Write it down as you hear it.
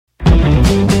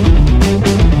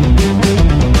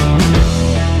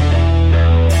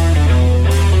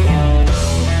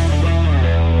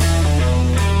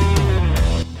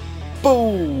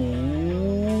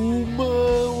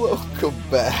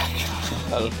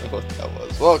don't know what that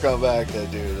was. Welcome back to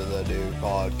Do to the Do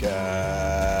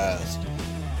podcast.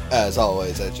 As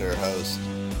always, it's your host,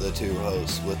 the two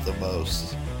hosts with the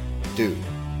most, Duke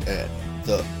and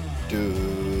the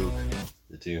Duke.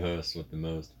 The two hosts with the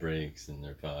most breaks in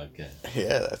their podcast.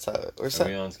 Yeah, that's how it works. Are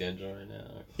we on schedule right now?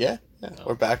 Yeah,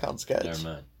 we're back on sketch. Never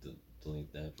mind.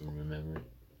 Delete that from your memory.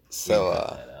 So,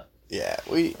 cut that out. yeah,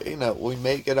 we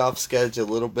may get off schedule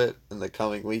a little bit in the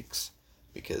coming weeks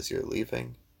because you're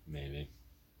leaving. Maybe.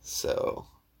 So,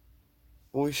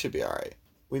 we should be alright.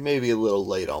 We may be a little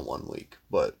late on 1 week,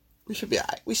 but we should be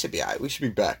alright. We should be alright. We should be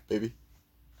back, baby.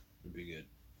 It'd be good.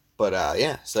 But,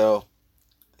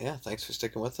 thanks for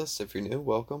sticking with us. If you're new,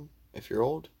 welcome. If you're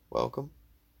old, welcome.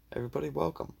 Everybody,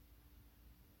 welcome.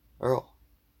 Earl,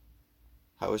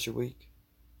 how was your week?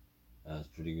 That was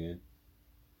pretty good.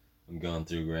 I'm going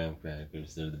through graham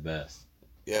crackers. They're the best.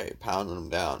 Yeah, you're pounding them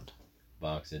down.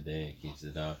 Box a day keeps the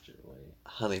doctor away.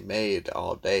 Honey made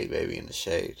all day, baby, in the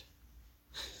shade.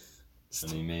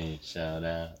 Honey made, shout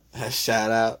out. Shout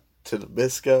out to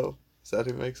Nabisco. Is that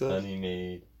who makes that? Honey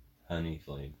made, honey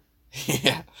flavored.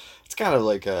 Yeah, it's kind of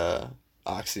like a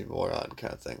oxymoron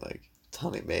kind of thing. Like, it's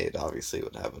honey made, obviously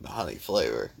would have a honey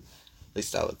flavor. At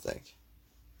least I would think.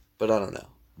 But I don't know.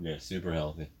 Yeah, super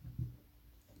healthy.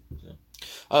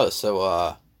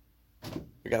 So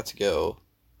we got to go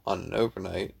on an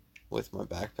overnight with my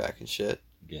backpack and shit.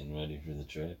 Getting ready for the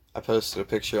trip. I posted a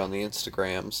picture on the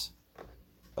Instagrams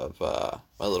of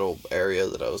my little area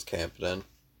that I was camping in.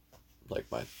 Like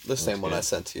the same one I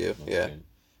sent to you. Yeah. Good.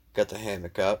 Got the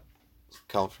hammock up. It was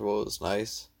comfortable. It was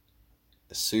nice.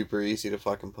 It's super easy to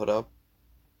fucking put up.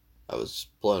 I was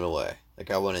blown away. Like,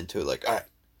 I went into it like, alright,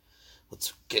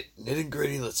 let's get nitty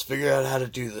gritty. Let's figure out how to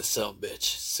do this son of a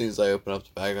bitch. As soon as I opened up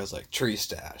the bag, I was like, tree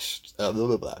stash.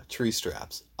 Tree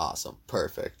straps. Awesome.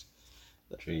 Perfect.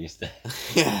 Tree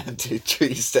stash. Yeah, dude,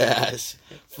 tree stash.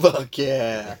 Fuck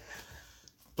yeah.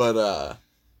 But,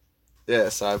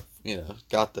 so I,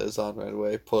 got those on right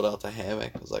away, pulled out the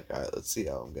hammock. I was like, alright, let's see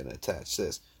how I'm going to attach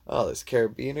this. Oh, this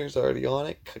carabiners already on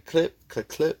it. Clip, clip,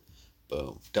 clip.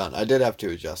 Boom. Done. I did have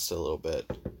to adjust it a little bit.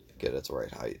 Get it to the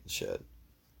right height and shit.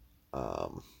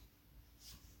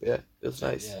 Yeah, it was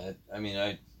nice. Yeah, I mean,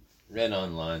 I read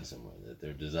online somewhere that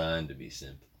they're designed to be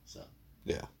simple, so.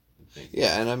 Yeah.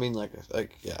 Yeah, and I mean, I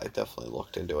definitely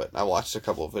looked into it. And I watched a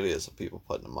couple of videos of people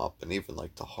putting them up, and even,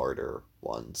 the harder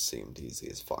ones seemed easy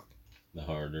as fuck. The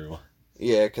harder one?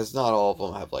 Yeah, because not all of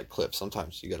them have, clips.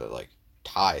 Sometimes you gotta,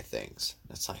 tie things.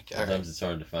 It's like, sometimes it's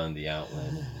hard to find the outlet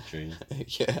in the tree.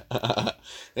 Yeah.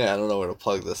 Yeah, I don't know where to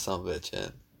plug this sumbitch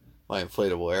in. My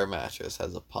inflatable air mattress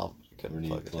has a pump. I couldn't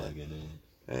Where do you plug it in.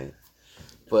 Right? in?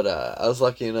 But I was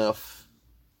lucky enough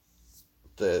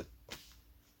that,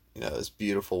 it was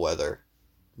beautiful weather.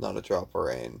 Not a drop of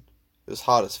rain. It was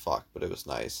hot as fuck, but it was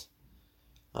nice.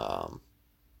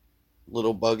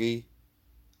 Little buggy.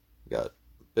 Got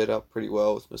bit up pretty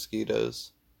well with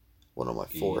mosquitoes. One on my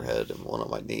forehead and one on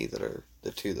my knee that are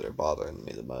the two that are bothering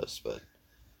me the most, but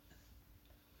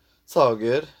it's all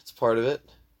good. It's part of it.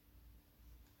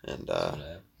 And,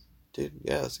 dude,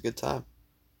 yeah, it's a good time.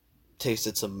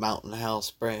 Tasted some Mountain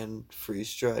House brand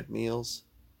freeze-dried meals.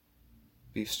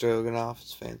 Beef stroganoff,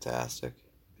 it's fantastic.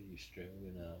 Beef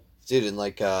stroganoff. Dude, and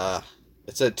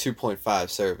it said 2.5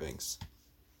 servings.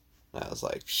 And I was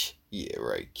like, yeah,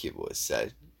 right, Kid Boy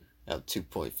said. I'm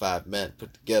 2.5 men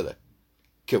put together.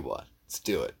 Come on, let's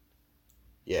do it.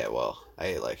 Yeah, well, I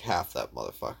ate half that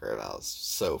motherfucker and I was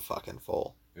so fucking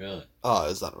full. Really? Oh, it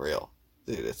was unreal.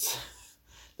 Dude,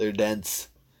 they're dense,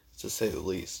 to say the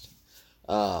least.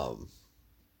 But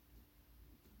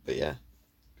yeah.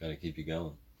 Gotta keep you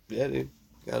going. Yeah, dude.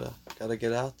 Gotta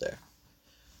get out there.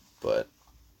 But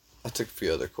I took a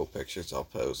few other cool pictures I'll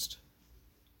post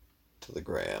to the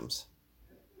grams.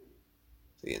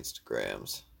 The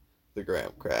Instagrams. The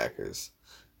graham crackers.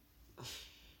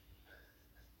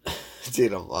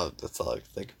 Dude, that's all I can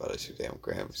think about is your damn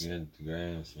grams. It's good. The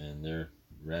grams, man, they're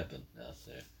repping out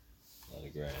there. A lot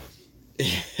of grams.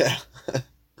 Yeah.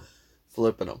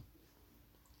 Flipping them.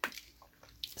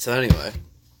 So anyway,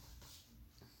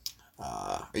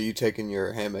 are you taking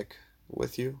your hammock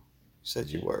with you? You said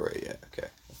you were, right? Yeah, okay.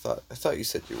 I thought you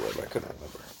said you were, but I couldn't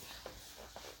remember.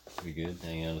 We good?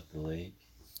 Hang out at the lake?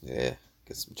 Yeah,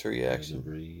 get some tree action. The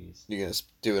breeze. You gonna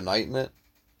do a night in it?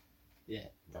 Yeah.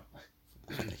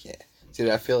 Yeah. Dude,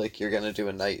 I feel like you're gonna do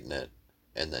a night in it,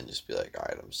 and then just be like,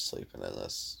 alright, I'm just sleeping in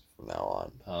this from now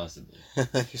on. Possibly.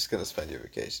 You're just gonna spend your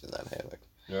vacation in that hammock.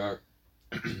 There are,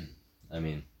 I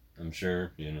mean, I'm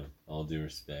sure, all due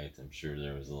respect, I'm sure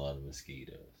there was a lot of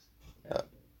mosquitoes.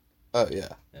 Oh, yeah.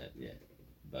 Yeah,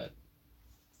 but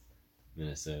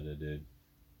Minnesota, dude,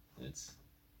 it's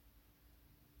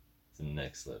some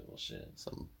next level shit.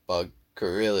 Some bug,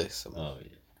 really? Some. Oh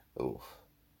yeah. Ooh.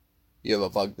 You have a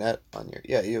bug net on your.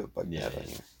 Yeah, you have a bug net on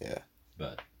your. Yeah.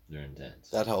 But they're intense.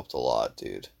 That helped a lot,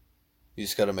 dude. You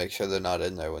just got to make sure they're not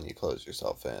in there when you close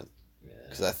yourself in. Yeah.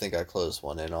 Because I think I closed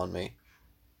one in on me.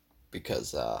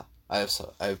 Because I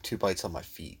have 2 bites on my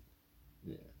feet.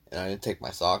 Yeah. And I didn't take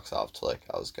my socks off till like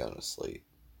I was going to sleep.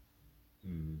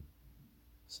 Mm.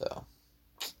 So.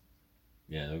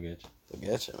 Yeah, they'll get you.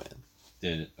 They'll get you, man.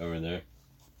 Did over there?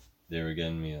 They were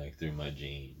getting me like through my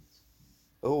jeans.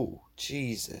 Oh,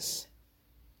 Jesus.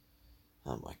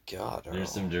 Oh my God. Earl.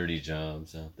 There's some dirty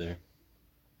jobs out there.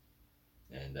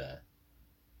 And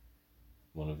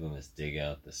one of them is dig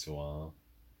out the swamp.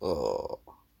 Oh.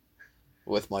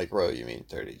 With Mike Rowe, you mean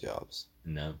 30 jobs?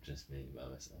 No, just me by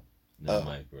myself. No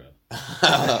Mike Rowe.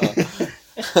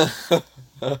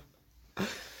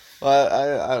 Well,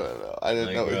 I don't know. I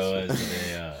didn't Mike know. Rowe has a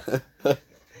day off.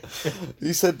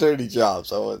 You said 30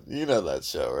 jobs. You know that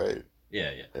show, right?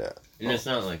 Yeah. Yeah. And it's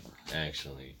not like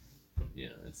actually,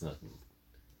 it's nothing.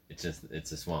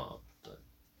 It's a swamp, but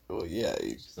Well, yeah.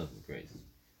 it's nothing crazy.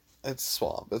 It's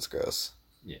swamp. It's gross.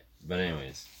 Yeah, but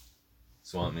anyways,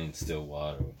 swamp means still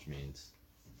water, which means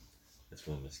that's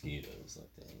where mosquitoes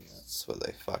like to hang out. That's where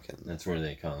they fucking. That's where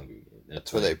they congregate.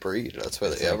 That's where they breed. That's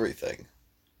where they everything.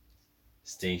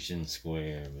 Station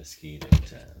Square Mosquito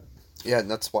Town. Yeah, and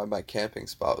that's why my camping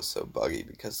spot was so buggy,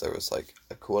 because there was like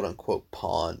a quote unquote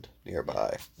pond nearby.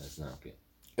 Yeah, that's not good.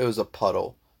 It was a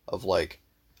puddle of like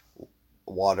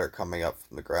water coming up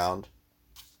from the ground.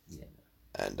 Yeah.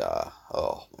 And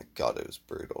oh my God, it was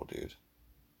brutal, dude.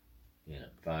 Yeah,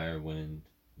 fire, wind,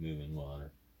 moving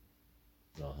water.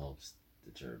 It all helps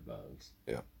deter bugs.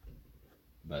 Yeah.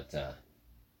 But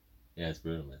yeah, it's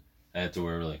brutal, man. I had to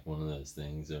wear like one of those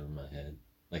things over my head,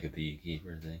 like a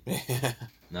beekeeper thing. Yeah.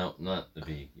 No, not the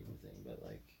beekeeper thing, but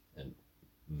like a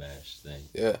mesh thing.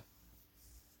 Yeah.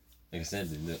 Like I said,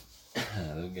 dude,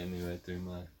 they'll get me right through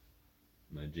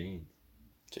my jeans.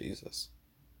 Jesus.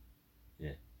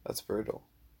 Yeah. That's brutal.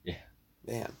 Yeah.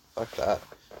 Man, fuck that.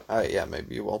 Alright, yeah,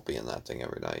 maybe you won't be in that thing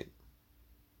every night.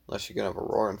 Unless you're gonna have a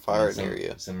roaring fire near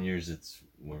you. Some years it's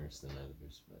worse than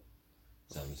others, but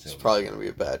it's probably gonna be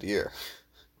a bad year.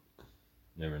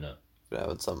 Never know. Been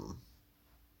having some,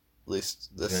 at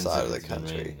least this side of the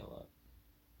country. A lot.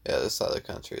 Yeah, this side of the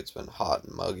country, it's been hot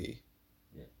and muggy.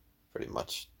 Yeah. Pretty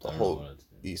much the whole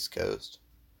East Coast.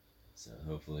 So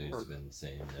hopefully it's been the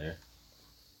same there.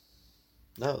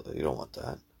 No, you don't want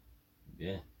that.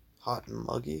 Yeah. Hot and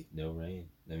muggy? No rain.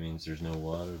 That means there's no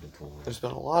water to pull. There's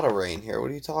been a lot of rain here.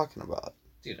 What are you talking about?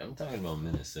 Dude, I'm talking about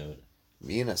Minnesota.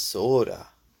 Minnesota.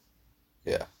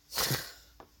 Yeah.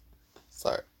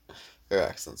 Sorry. Their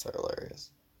accents are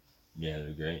hilarious. Yeah,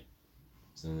 they're great.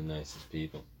 Some of the nicest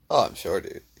people. Oh, I'm sure,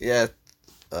 dude. Yeah.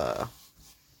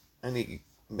 Any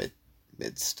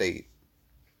mid-state.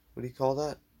 What do you call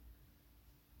that?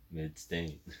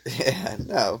 Mid-state. Yeah,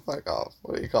 no, fuck off.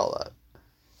 What do you call that?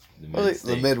 The Midwest.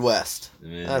 The Midwest.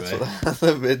 That's what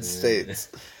the mid-states.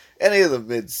 Any of the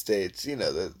mid-states,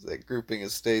 the grouping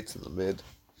of states in the mid.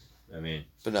 I mean.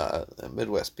 But no, the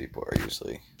Midwest people are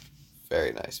usually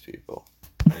very nice people.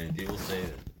 I mean, people say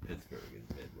that Pittsburgh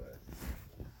is Midwest.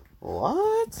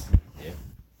 What? Yeah.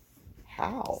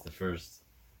 How? It's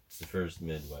the first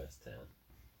Midwest town.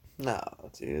 No,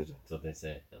 dude. That's what they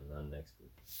say. I'm not an expert.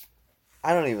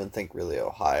 I don't even think really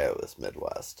Ohio is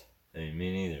Midwest. I mean,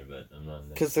 me neither, but I'm not an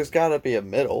expert. Because there's got to be a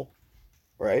middle,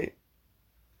 right?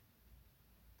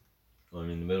 Well, I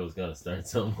mean, the middle's got to start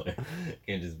somewhere. It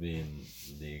can't just be in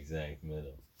the exact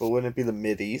middle. But wouldn't it be the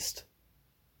Mid-East?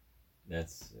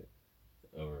 That's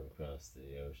over across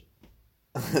the ocean.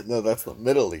 No, that's the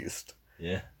Middle East.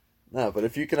 Yeah. No, but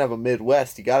if you can have a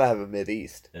Midwest, you gotta have a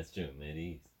Mid-East. That's true,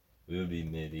 Mid-East. We would be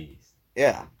Mid-East.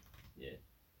 Yeah. Yeah.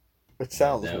 Which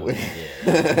sounds weird.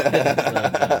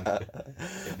 Yeah.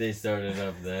 If they started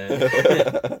up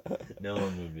there, no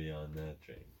one would be on that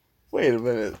train. Wait a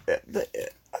minute.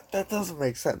 That doesn't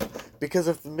make sense. Because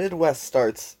if the Midwest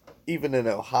starts even in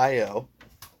Ohio,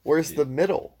 where's the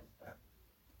middle?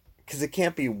 Because it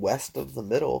can't be west of the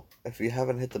middle if you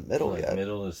haven't hit the middle yet.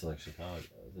 Middle is like Chicago,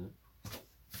 isn't it?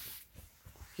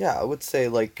 Yeah, I would say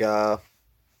like, the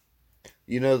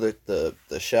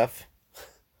chef?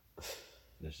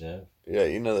 The chef? Yeah,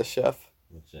 you know the chef?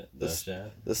 The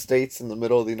chef? The states in the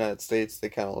middle of the United States, they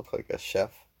kind of look like a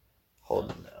chef.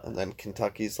 Holding, no. And then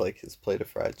Kentucky's like his plate of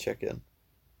fried chicken.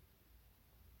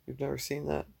 You've never seen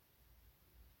that?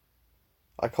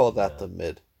 I call that the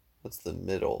mid. That's the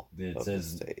middle of the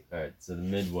state. Alright, so the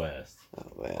Midwest,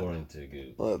 Oh, man. according to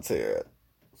Google. Let's hear it.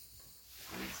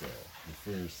 was the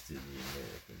first to the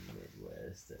American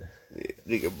Midwest.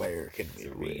 The American It's a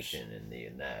Midwest. region in the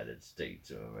United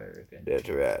States of America. That's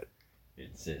right.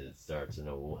 It says it starts in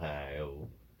Ohio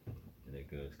and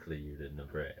it goes clear to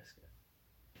Nebraska.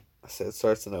 I said it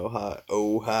starts in Ohio.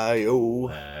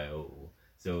 Ohio.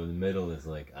 So the middle is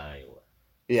like Iowa.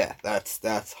 Yeah, that's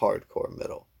hardcore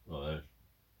middle. Well, that's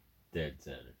dead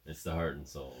center. It's the heart and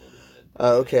soul of the Midwest.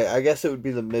 Okay, I guess it would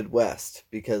be the Midwest,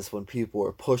 because when people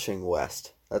are pushing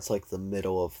west, that's like the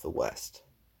middle of the West.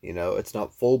 You know, it's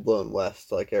not full-blown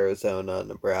west like Arizona,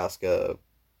 Nebraska,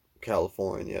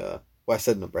 California. Well, I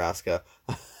said Nebraska.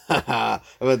 I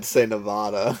meant to say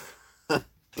Nevada.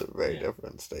 They're very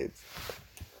different states.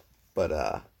 But,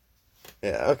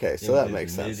 yeah, okay, so that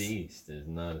makes sense. Mid-East is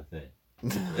not a thing.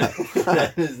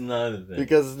 That is not a thing.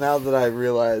 Because now that I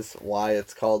realize why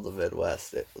it's called the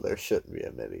Midwest, there shouldn't be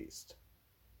a Mideast.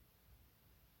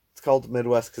 It's called the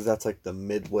Midwest because that's like the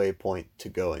midway point to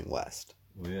going west.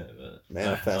 Well, yeah, but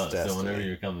Manifest Destiny. So whenever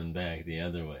you're coming back the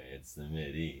other way, it's the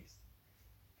Mid-East.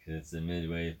 Because it's the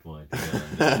midway point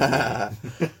to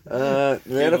going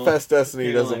Manifest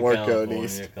Destiny doesn't work California, going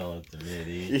east. Call it the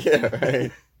Mid-East. Yeah,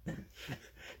 right.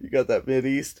 You got that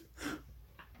Mideast?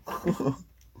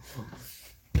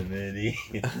 The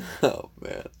Mid-East. Oh,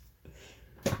 man.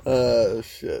 Oh,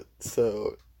 shit.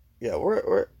 So, yeah,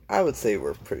 we're I would say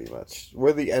we're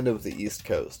the end of the East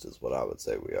Coast is what I would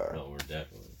say we are. No, we're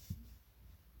definitely.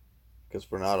 Because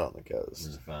we're not on the We're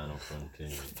coast. the final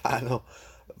frontier.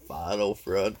 Final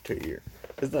frontier.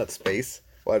 Isn't that space?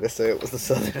 Why'd I say it with a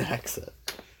southern accent?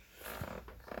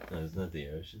 No, isn't that the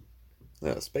ocean?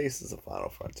 No, space is the final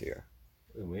frontier.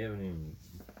 We haven't even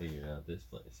figured out this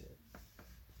place yet.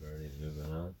 We're already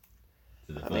moving on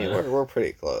to the I final. mean, we're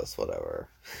pretty close, whatever.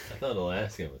 I thought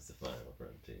Alaska was the final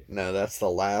frontier. No, that's the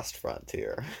last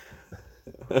frontier.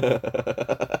 It's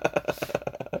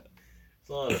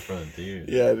a lot of frontiers.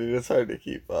 Yeah, dude, it's hard to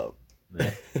keep up.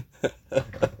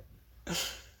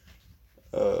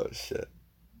 Oh, shit.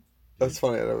 That's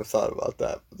funny, I never thought about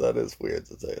that. But that is weird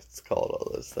that it's called all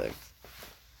those things.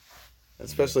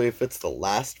 Especially if it's the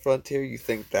last frontier, you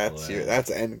think that's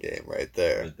endgame right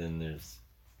there. But then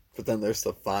there's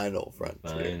the final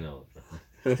frontier. final.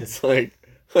 It's like,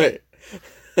 wait.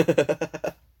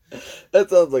 That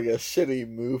sounds like a shitty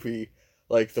movie.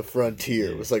 Like The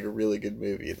Frontier was like a really good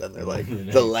movie. And then they're like,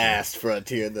 The Last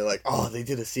Frontier. And they're like, oh, they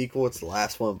did a sequel. It's the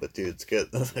last one, but dude, it's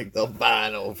good. That's like The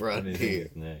Final What do you think Frontier.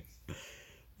 is next?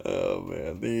 Oh,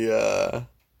 man.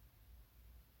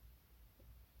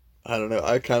 I don't know.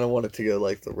 I kind of wanted to go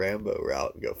like the Rambo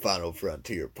route and go Final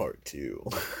Frontier Part 2.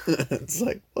 It's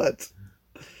like, what?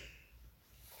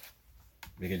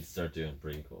 We could start doing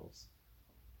prequels.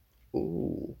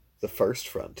 Ooh, The First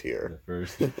Frontier. The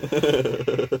first.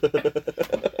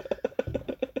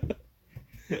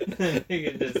 Then they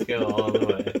can just go all the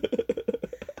way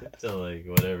to like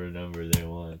whatever number they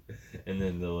want, and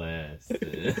then the last.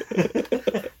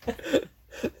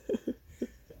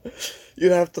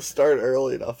 You'd have to start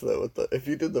early enough though. If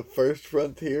you did The First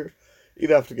Frontier, you'd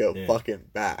have to go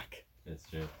fucking back. That's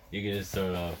true. You can just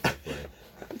start off with like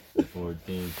the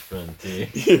 14th Frontier.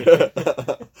 Yeah.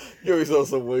 Give yourself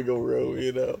some wiggle room,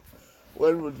 you know.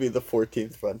 When would be the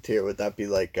 14th Frontier? Would that be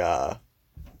like It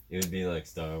would be like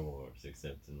Star Wars,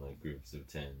 except in like groups of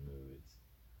 10 movies.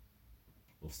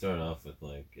 We'll start off with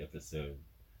like episode,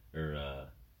 or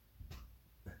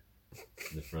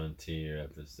the Frontier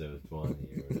episode 20 or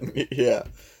whatever. Yeah,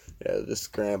 just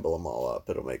scramble them all up.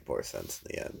 It'll make more sense in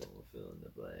the end. We'll fill in the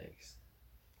blanks.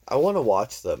 I want to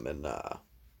watch them in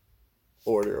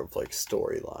order of like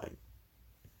storyline.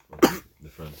 The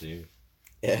Frontier.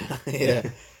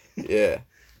 Yeah.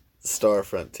 Star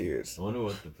Frontiers. I wonder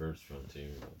what the first Frontier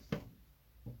was.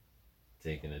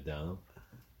 Taking it down.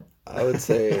 I would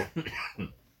say,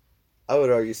 I would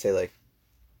argue say like,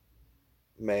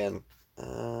 man, I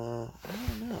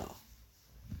don't know.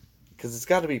 Because it's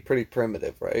got to be pretty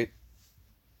primitive, right?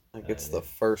 Like it's the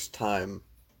first time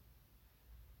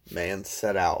man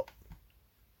set out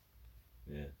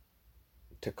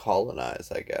to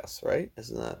colonize, I guess, right?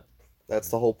 That's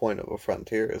the whole point of a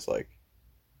frontier, is like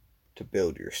to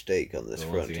build your stake on this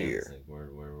frontier. Again, it's like,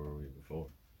 where were we before?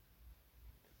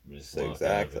 We just So walked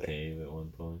out of a exactly. cave at one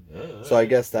point. So I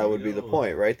guess that would be the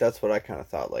point, right? That's what I kind of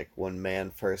thought, like when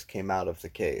man first came out of the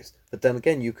caves. But then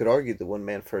again, you could argue that when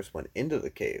man first went into the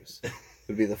caves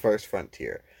would be the first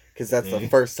frontier, because that's the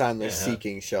first time they're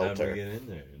seeking How did shelter. we get in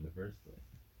there in the first place?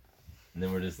 And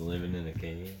then we're just living in a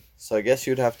cave. So I guess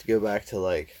you'd have to go back to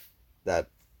like that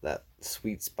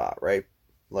sweet spot, right?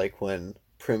 Like when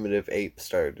primitive ape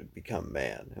started to become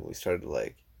man, and we started to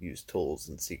like use tools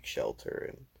and seek shelter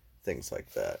and things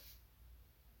like that.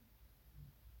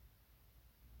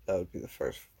 That would be the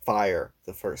first fire,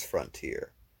 the first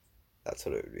frontier. That's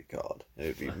what it would be called. It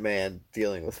would be man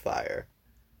dealing with fire.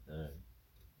 Alright.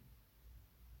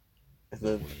 And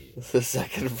then the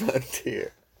second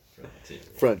frontier.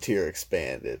 Frontier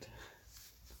expanded.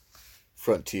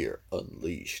 Frontier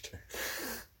unleashed.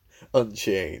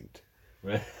 Unchained.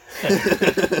 Right.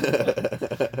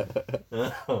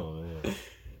 Oh man.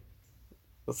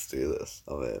 Let's do this.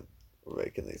 Oh man, we're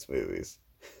making these movies.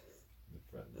 The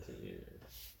frontier.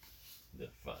 The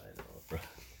final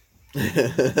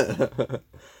frontier.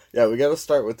 Yeah, we gotta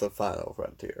start with the final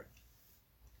frontier.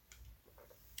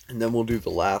 And then we'll do the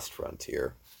last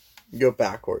frontier. Go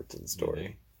backwards in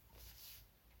story.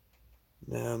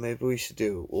 No, maybe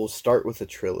we'll start with a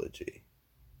trilogy.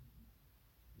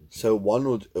 So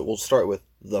we'll start with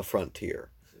the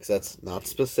frontier. Because that's not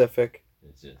specific.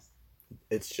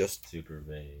 It's just super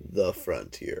vague. The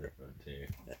frontier.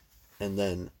 And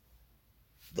then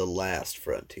the last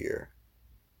frontier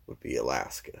would be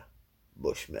Alaska.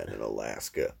 Bushmen in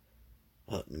Alaska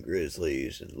hunting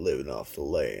grizzlies and living off the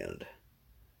land.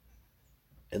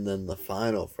 And then the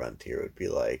final frontier would be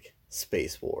like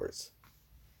Space Wars.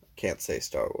 Can't say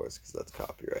Star Wars because that's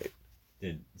copyright.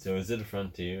 So is it a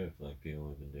frontier if like people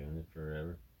have been doing it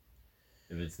forever?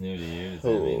 If it's new to you, does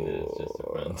that mean that it's just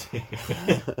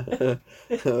a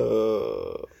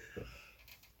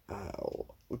frontier?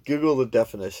 Google the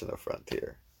definition of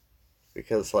frontier.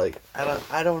 Because like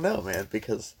I don't know, man,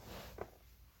 because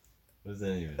what does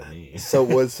that even mean? So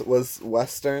was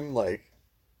Western like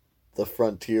the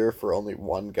frontier for only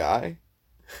one guy?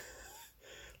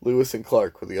 Lewis and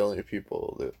Clark were the only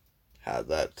people that had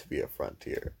that to be a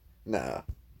frontier. Nah,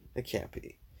 it can't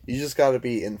be. You just got to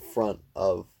be in front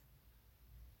of,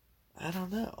 I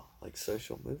don't know, like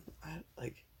social movement. I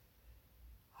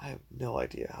have no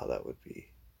idea how that would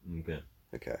be.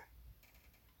 Okay.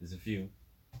 There's a few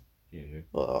here.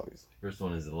 Well, obviously. First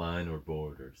one is a line or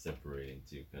border separating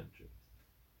two countries.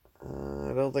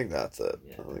 I don't think that's it.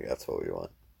 Yeah. I don't think that's what we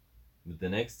want. But the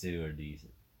next two are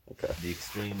decent. Okay. The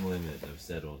extreme limit of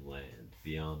settled land,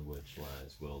 beyond which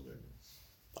lies wilderness.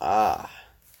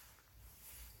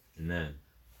 And then,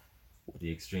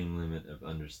 the extreme limit of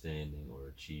understanding or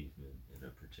achievement in a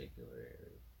particular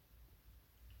area.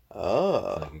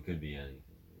 It's like it could be anything.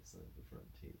 It's like the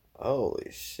frontier. Holy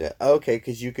shit. Okay,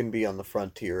 because you can be on the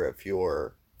frontier of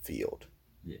your field.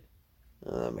 Yeah.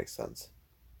 That makes sense.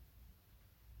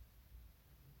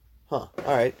 Huh.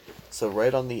 Alright. So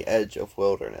right on the edge of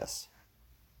wilderness.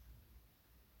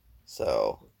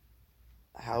 So,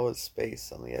 how is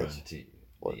space on the edge? Frontier.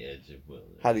 The edge of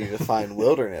wilderness. How do you define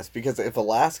wilderness? Because if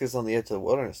Alaska's on the edge of the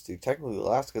wilderness, dude, technically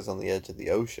Alaska's on the edge of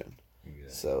the ocean.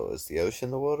 Exactly. So is the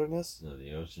ocean the wilderness? No,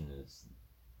 the ocean is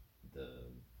the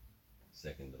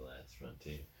second to last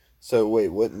frontier. So wait,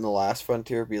 wouldn't the last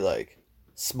frontier be like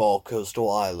small coastal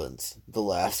islands, the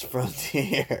last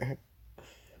frontier?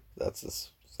 That's as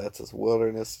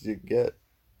wilderness as you get.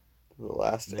 The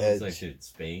last edge. It's like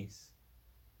space.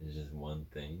 It's just one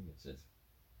thing. It's just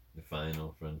the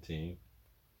final frontier.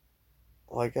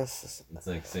 Well, I guess it's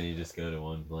like, so you just go to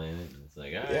one planet and it's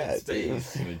like, alright,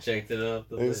 space. We checked it off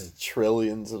the There's list.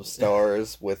 Trillions of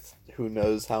stars with who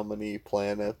knows how many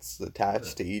planets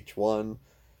attached to each one.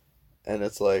 And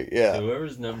it's like, yeah. So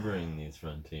whoever's numbering these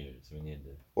frontiers, we need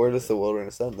to... Where does the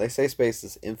wilderness end? They say space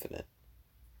is infinite.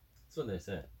 That's what they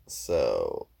say.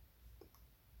 So,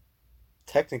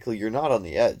 technically, you're not on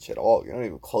the edge at all. You're not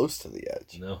even close to the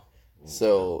edge. No.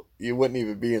 So, you wouldn't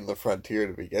even be in the frontier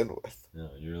to begin with. No,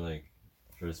 you're like,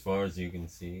 for as far as you can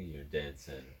see, you're dead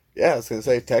center. Yeah, I was going to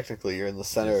say, technically, you're in the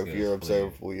center of your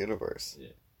observable universe. Yeah.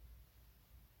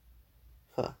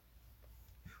 Huh.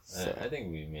 So. I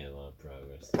think we've made a lot of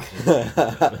progress.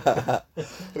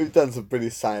 We've done some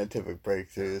pretty scientific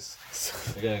breakthroughs.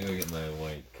 I gotta go get my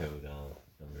white coat on.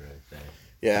 I'll be right back.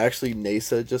 Yeah, actually,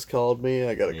 NASA just called me.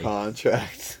 I got a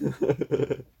contract.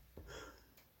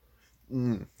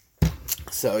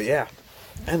 So, yeah.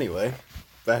 Anyway,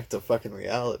 back to fucking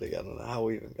reality. I don't know how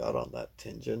we even got on that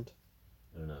tangent.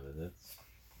 I don't know, but that's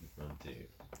the frontier.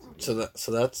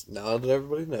 So that's, now that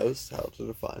everybody knows how to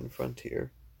define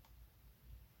frontier,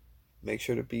 make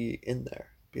sure to be in there.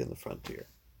 Be in the frontier.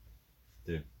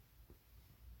 Dude.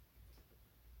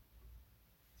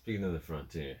 Speaking of the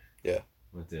frontier. Yeah.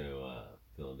 Went to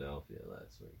Philadelphia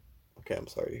last week. Okay, I'm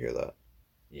sorry to hear that.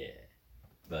 Yeah.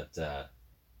 But,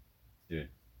 dude.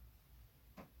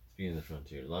 Speaking of the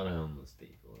frontier, a lot of homeless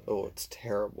people. Oh, it's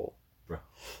terrible. Bro.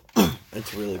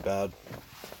 It's really bad.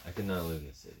 I could not live in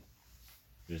the city.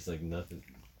 There's like nothing.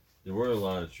 There were a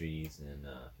lot of trees in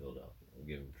Philadelphia. I'll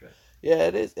give them credit. Yeah,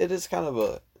 it is kind of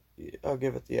a... I'll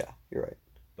give it... Yeah, you're right.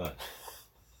 But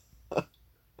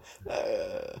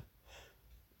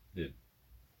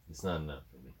It's not enough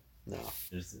for me. No.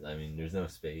 There's no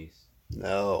space.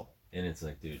 No. And it's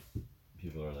like, dude,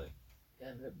 people are like,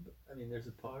 yeah, there's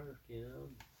a park,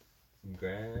 some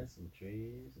grass, some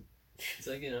trees. It's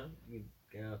like, you can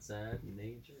get outside in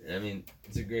nature.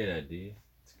 It's a great idea.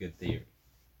 It's a good theory.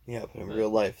 Yeah, but in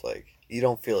real life, like, you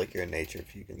don't feel like you're in nature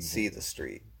if you can see the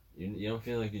street. You don't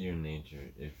feel like you're in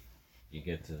nature if you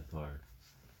get to the park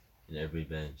and every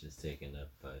bench is taken up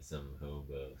by some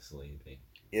hobo sleeping.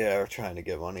 Yeah, or trying to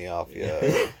get money off you.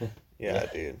 Yeah,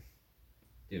 dude.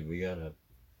 Dude, we got up.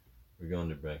 We're going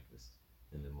to breakfast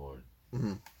in the morning.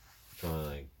 Mm-hmm. Probably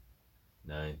like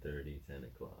 9:30, 10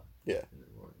 o'clock. Yeah. In the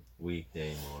morning.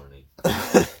 Weekday morning.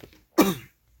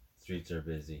 Streets are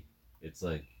busy. It's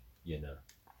like,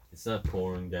 it's not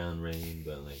pouring down rain,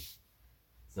 but like,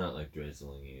 it's not like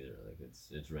drizzling either. Like,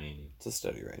 it's raining. It's a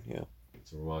steady rain, yeah.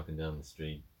 So we're walking down the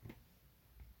street,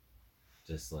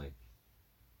 just like,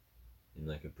 in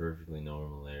like a perfectly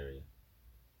normal area.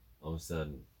 All of a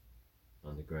sudden,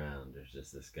 on the ground, there's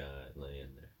just this guy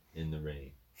laying there in the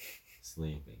rain,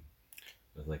 sleeping,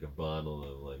 with like a bottle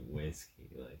of like whiskey,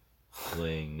 like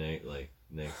laying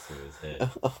next to his head.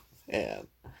 Oh man.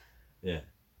 Yeah.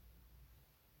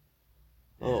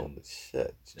 Oh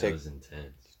shit! That was intense.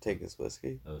 Did you take his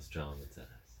whiskey? I was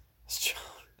traumatized.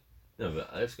 No, but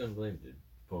I just couldn't believe it, dude.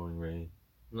 Pouring rain.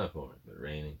 Not pouring, but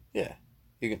raining. Yeah.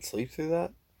 You can sleep through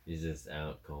that? He's just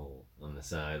out cold on the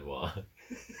sidewalk.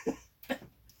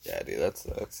 Yeah, dude, that's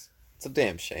it's a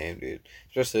damn shame, dude.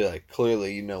 Especially like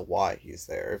clearly you know why he's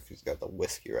there if he's got the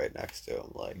whiskey right next to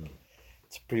him. Like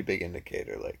it's a pretty big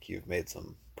indicator. Like you've made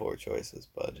some poor choices,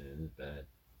 but Yeah, it was bad.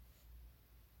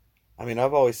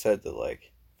 I've always said that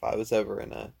like if I was ever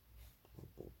in a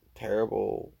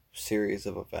terrible series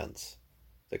of events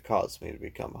that caused me to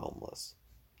become homeless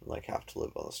and like have to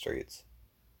live on the streets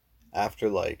after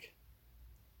like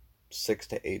 6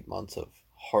 to 8 months of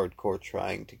hardcore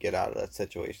trying to get out of that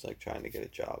situation, like trying to get a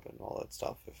job and all that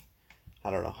stuff. If I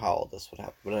don't know how all this would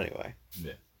happen, but anyway,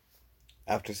 yeah.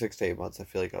 After 6 to 8 months, I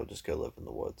feel like I'll just go live in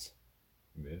the woods.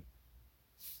 Yeah.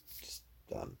 Just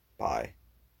done. Bye,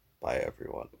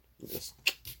 everyone. Just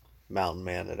mountain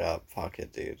man it up. Fuck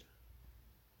it, dude.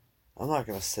 I'm not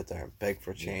gonna sit there and beg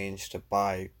for change to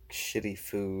buy shitty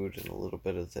food and a little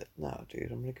bit of it. No,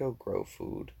 dude, I'm gonna go grow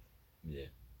food. Yeah.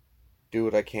 Do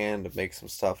what I can to make some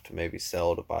stuff to maybe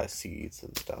sell to buy seeds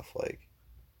and stuff like.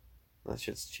 That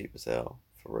shit's cheap as hell,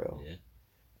 for real. Yeah.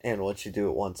 And once you do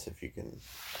it once, if you can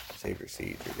save your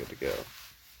seeds, you're good to go.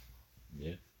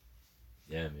 Yeah.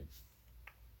 Yeah,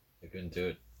 I couldn't do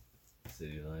it.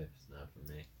 City life is not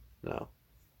for me. No.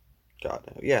 God,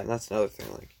 no. Yeah, and that's another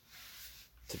thing, like,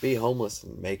 to be homeless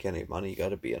and make any money, you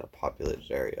gotta be in a populated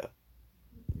area.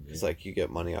 Because, like, you get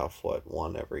money off,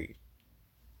 one every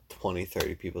 20,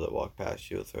 30 people that walk past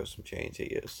you will throw some change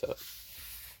at you, so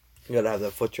you gotta have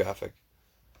that foot traffic.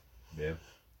 Yeah.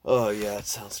 Oh, yeah, it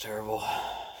sounds terrible.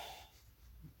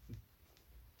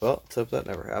 Well, let's hope that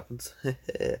never happens.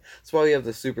 That's why we have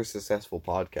the super successful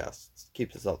podcast. It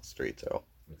keeps us off the streets, Earl.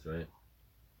 That's right.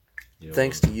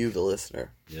 Thanks to you, the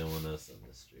listener. You don't want us on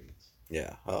the streets.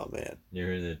 Yeah, oh man. You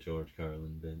heard that George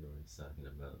Carlin bit where he's talking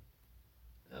about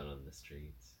out on the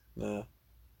streets? No.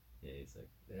 Yeah, he's like,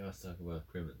 they always talk about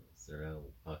criminals. They're out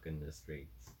walking the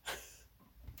streets.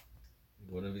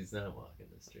 What if he's not walking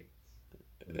the streets?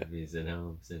 What if he's at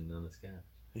home sitting on his couch?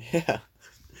 Yeah.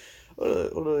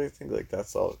 What do they think? Like,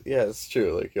 that's all? Yeah, it's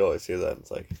true. Like, you always hear that. And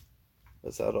it's like,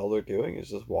 is that all they're doing? Is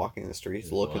just walking the streets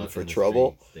Just looking walking for the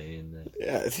trouble? streets, staying there.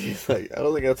 Yeah, it's like, I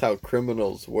don't think that's how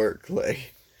criminals work.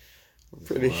 Like, I'm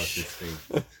Just pretty walk the sure. streets.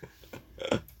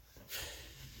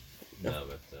 No,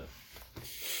 but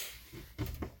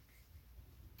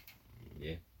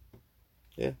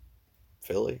yeah.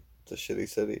 Philly. It's a shitty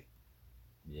city.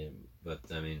 Yeah, but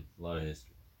a lot of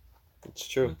history. It's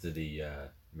true. Went to the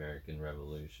American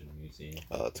Revolution Museum.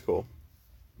 Oh, that's cool.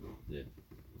 It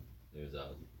was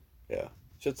awesome. Yeah.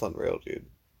 Shit's unreal, dude.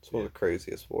 It's one of the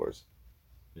craziest wars.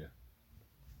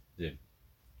 Dude,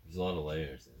 there's a lot of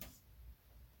layers in it.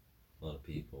 A lot of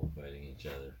people fighting each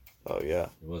other. Oh, yeah.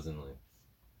 It wasn't like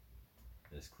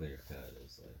as clear cut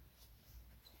as like.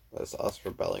 That's us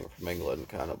rebelling from England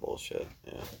kind of bullshit.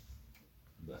 Yeah.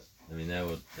 But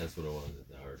that's what it was at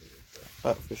the heart of it.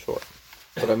 But. For sure.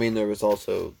 But there was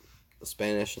also the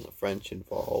Spanish and the French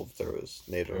involved. There was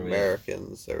Native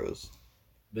Americans. There was.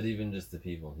 But even just the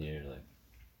people here, like,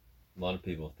 a lot of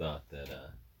people thought that,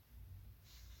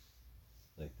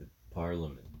 like, the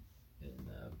Parliament in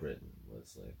Britain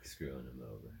was, like, screwing them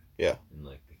over. Yeah. And,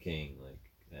 like, the king, like,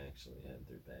 actually had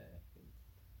their back. And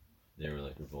they were,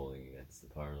 like, revolting against the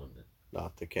Parliament.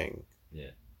 Not the king.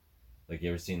 Yeah. Like, you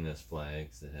ever seen those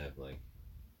flags that have, like,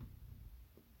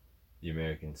 the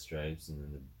American stripes and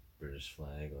then the British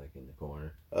flag, like, in the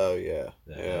corner? Oh, yeah.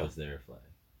 That was their flag.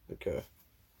 Okay.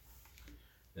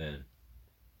 And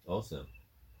also,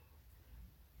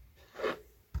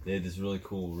 they had this really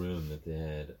cool room that they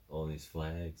had all these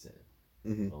flags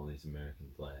in. Mm-hmm. All these American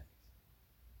flags.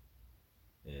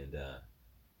 And,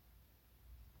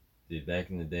 dude, back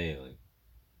in the day, like,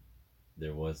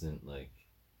 there wasn't, like,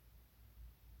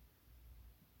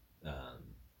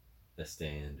 a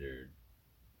standard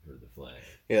for the flag.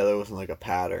 Yeah, there wasn't like a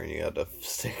pattern you had to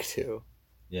stick to.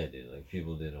 Yeah, dude. Like,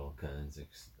 people did all kinds of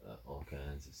stuff.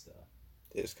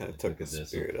 They just kind of They took took the it this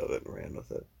spirit of it and ran with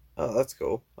it. Oh, that's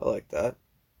cool. I like that.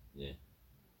 Yeah.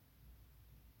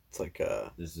 It's like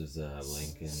This was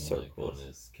Lincoln, like, on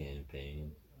his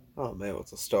campaign. Oh man,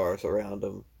 with the stars around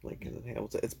him, Lincoln and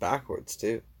Hamilton. It's backwards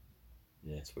too.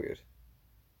 Yeah. It's weird.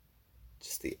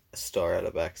 Just the star out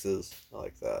of X's. I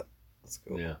like that. That's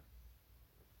cool. Yeah.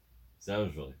 So that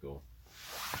was really cool.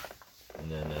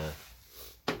 And then,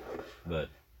 but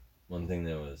one thing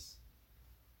that was,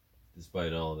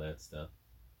 despite all that stuff,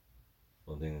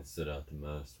 one thing that stood out the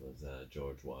most was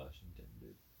George Washington,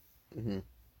 dude. Mm-hmm.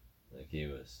 Like, he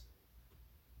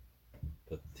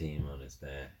put the team on his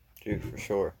back. Dude, for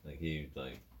sure. Like, he,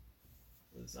 like,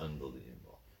 was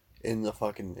unbelievable. In the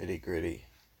fucking nitty gritty.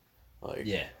 Like,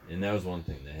 yeah, and that was one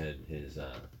thing. They had his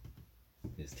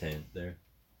tent there.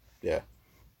 Yeah.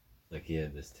 Like, he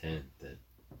had this tent that,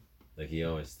 like, he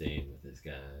always stayed with his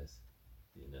guys,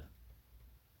 you know.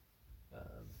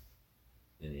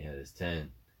 And he had his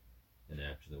tent, and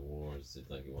after the wars, it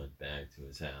went back to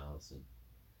his house, and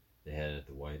they had it at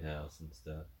the White House and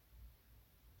stuff.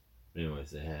 But anyways,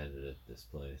 they had it at this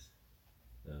place.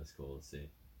 That was cool to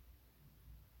see.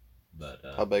 But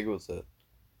how big was it?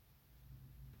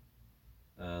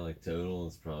 Like, total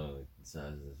is probably like the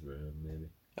size of this room,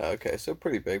 maybe. Okay, so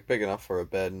pretty big. Big enough for a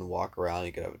bed and walk around.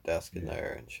 You could have a desk in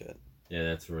there and shit. Yeah,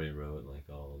 that's where he wrote, like,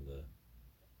 all of the,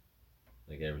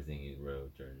 like, everything he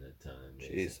wrote during that time.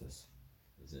 Jesus.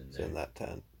 Was in it's there. In that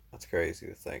tent. That's crazy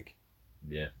to think.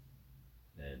 Yeah.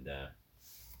 And,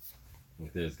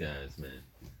 like, those guys, man,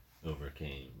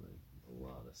 overcame, like, a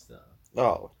lot of stuff.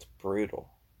 Oh, it's brutal.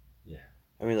 Yeah.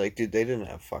 I mean, like, dude, they didn't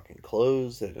have fucking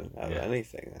clothes. They didn't have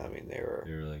anything. I mean, they were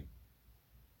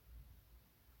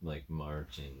like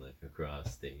marching, like,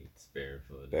 across states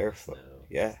barefoot.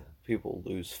 Yeah. People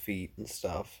lose feet and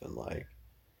stuff, and like,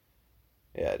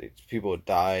 yeah, dude, people would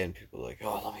die, and people were like,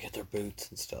 oh, let me get their boots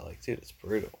and stuff. Like, dude, it's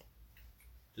brutal.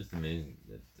 Just amazing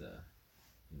that they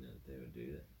would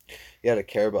do that. You had to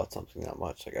care about something that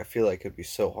much. Like, I feel like it'd be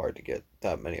so hard to get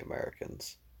that many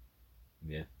Americans.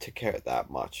 Yeah. To care that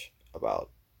much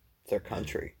about their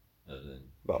country,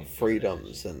 about Kim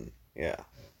freedoms, and yeah,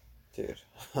 dude.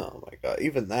 Oh my god,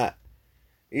 even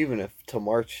if to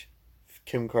March,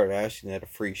 Kim Kardashian had a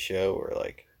free show or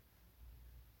like,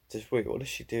 just wait, what does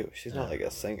she do? She's not like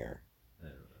a singer. I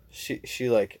don't know. She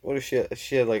like, what is she?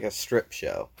 She had like a strip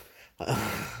show. I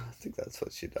think that's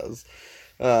what she does.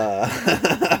 But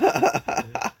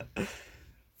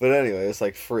anyway, it's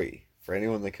like free for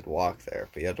anyone that could walk there,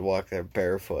 but you had to walk there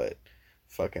barefoot,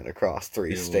 fucking across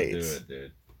 3 states. Would do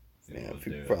it, dude. Yeah,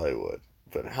 people probably would.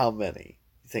 But how many?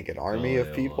 You think an army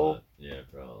of people? Yeah,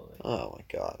 probably. Oh my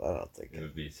god, I don't think it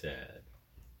would be sad.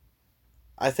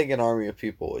 I think an army of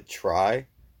people would try,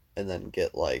 and then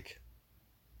get like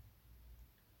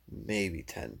maybe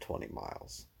 10, 20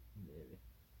 miles. Maybe.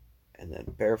 And then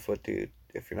barefoot, dude.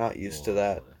 If you're not used to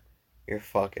that, your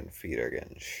fucking feet are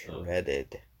getting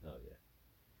shredded. Oh yeah.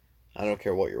 I don't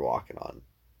care what you're walking on,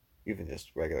 even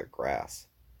just regular grass.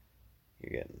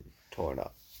 You're getting torn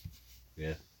up.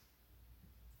 Yeah.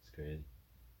 It's crazy.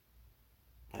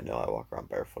 I know I walk around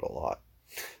barefoot a lot.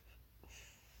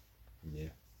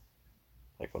 Yeah.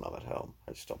 Like when I'm at home.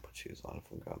 I just don't put shoes on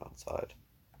if I'm going outside.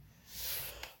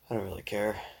 I don't really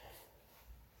care.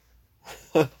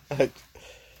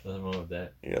 Nothing wrong with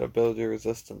that. You gotta build your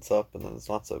resistance up and then it's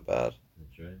not so bad.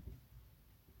 That's right.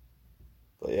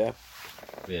 But yeah.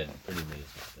 Yeah, pretty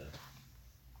amazing stuff.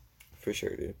 For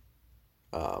sure, dude.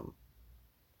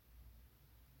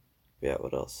 Yeah,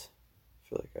 what else? I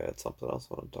feel like I had something else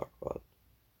I want to talk about.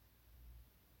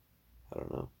 I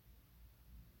don't know.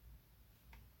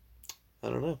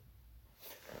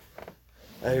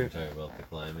 We're talking about the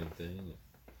climbing thing.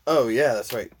 Oh yeah,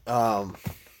 that's right.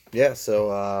 Yeah,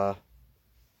 so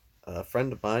a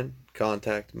friend of mine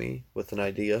contacted me with an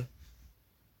idea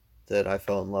that I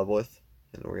fell in love with,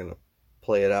 and we're gonna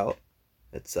play it out.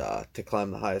 It's to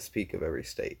climb the highest peak of every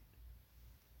state.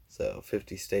 So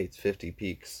 50 states, 50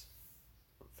 peaks.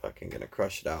 I'm fucking gonna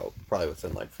crush it out probably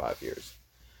within like 5 years.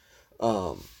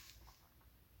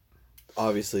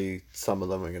 obviously, some of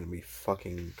them are going to be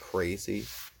fucking crazy.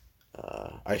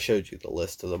 I showed you the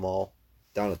list of them all.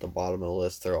 Down at the bottom of the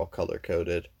list, they're all color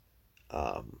coded.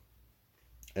 Um,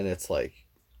 and it's like,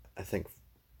 I think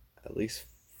at least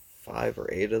 5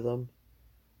 or 8 of them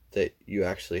that you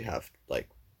actually have, like,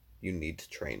 you need to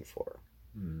train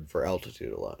for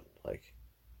altitude alone. Like,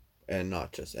 and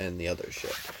not just, and the other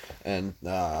shit. And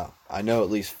I know at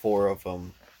least 4 of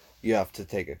them you have to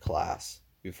take a class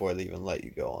before they even let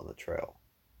you go on the trail.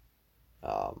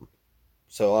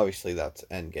 So obviously that's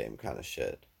end game kind of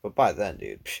shit. But by then,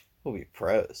 dude, we'll be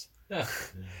pros.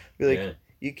 Be like, Yeah.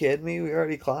 you kidding me? We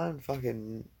already climbed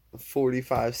fucking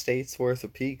 45 states worth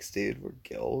of peaks, dude. We're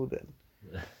golden.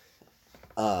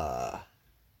 But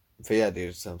yeah,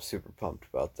 dude, so I'm super pumped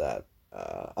about that.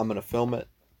 I'm gonna film it,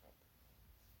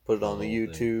 put it on the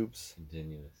whole thing. YouTubes,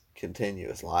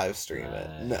 Continuous. live stream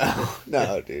it. Live.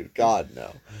 No, dude, God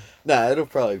no. Nah, it'll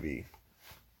probably be.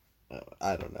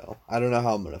 I don't know. I don't know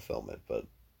how I'm gonna film it, but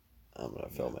I'm gonna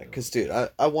film it. Cause, dude,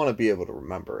 I want to be able to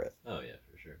remember it. Oh yeah,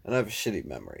 for sure. And I have a shitty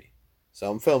memory,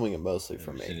 so I'm filming it mostly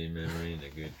for me. Shitty memory and a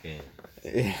good camera.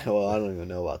 Yeah, well, I don't even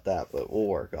know about that, but we'll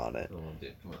work on it. Oh,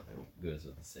 dude, come on, it goes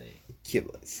with the saying. Keep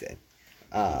it saying.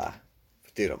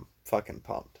 Dude, I'm fucking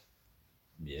pumped.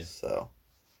 Yeah. So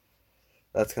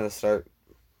that's gonna start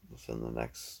within the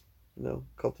next,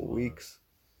 couple weeks.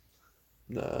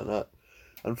 No, not.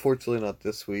 Unfortunately, not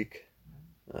this week.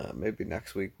 Maybe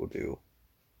next week we'll do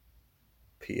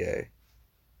PA,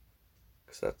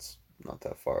 because that's not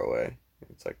that far away.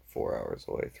 It's like 4 hours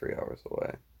away, 3 hours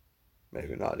away.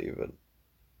 Maybe not even.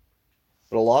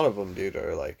 But a lot of them, dude,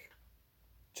 are like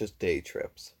just day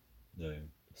trips. No.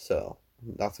 So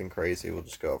nothing crazy. We'll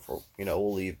just go for,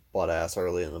 we'll leave butt ass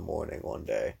early in the morning one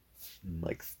day,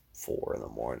 like 4 in the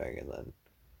morning, and then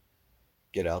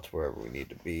get out to wherever we need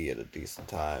to be at a decent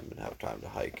time and have time to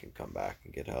hike and come back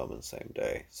and get home in the same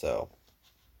day. So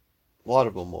a lot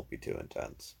of them won't be too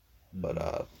intense,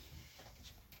 but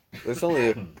there's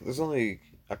only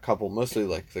a couple, mostly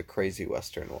like the crazy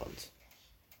western ones,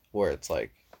 where it's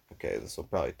like, okay, this will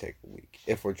probably take a week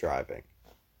if we're driving.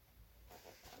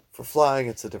 For flying,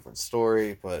 it's a different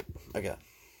story, but again,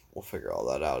 we'll figure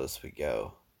all that out as we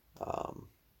go.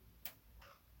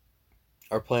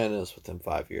 Our plan is within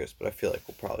 5 years, but I feel like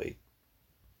we'll probably,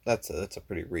 that's a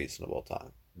pretty reasonable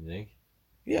time. You think?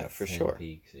 Yeah, for 10 sure.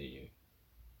 peaks a year.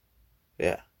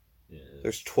 Yeah. Yeah.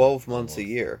 There's 12 months a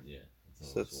year. Yeah,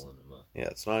 it's So almost one a month Yeah,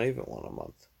 it's not even one a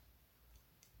month.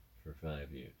 for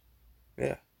 5 years.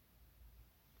 Yeah.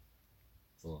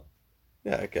 It's a lot.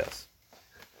 Yeah, I guess.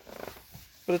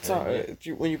 But it's not,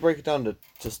 when you break it down to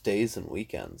just days and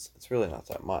weekends, it's really not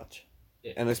that much.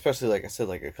 Yeah. And especially, like I said,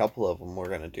 like a couple of them we're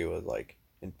going to do with, like,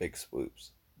 in big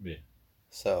swoops. Yeah.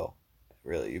 So,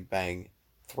 really, you bang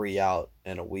 3 out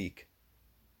in a week,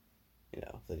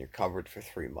 then you're covered for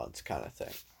 3 months kind of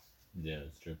thing. Yeah,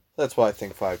 that's true. That's why I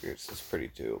think 5 years is pretty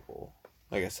doable.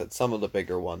 Like I said, some of the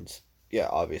bigger ones, yeah,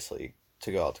 obviously,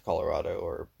 to go out to Colorado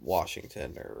or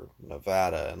Washington or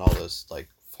Nevada and all those, like,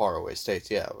 faraway states,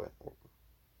 yeah,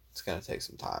 it's going to take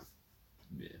some time.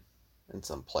 Yeah. And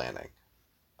some planning.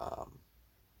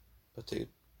 But, dude,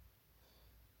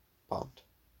 pumped.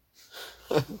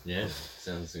 Yeah,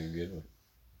 sounds like a good one.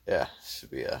 Yeah,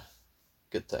 should be a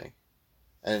good thing.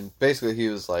 And basically, he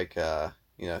was like,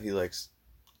 he likes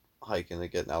hiking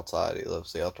and getting outside. He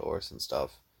loves the outdoors and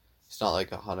stuff. He's not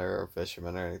like a hunter or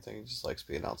fisherman or anything. He just likes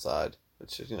being outside,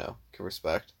 which is, can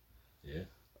respect. Yeah.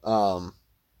 And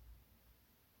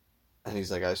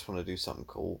he's like, I just want to do something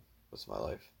cool with my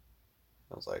life.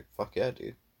 I was like, fuck yeah,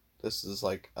 dude. This is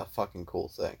like a fucking cool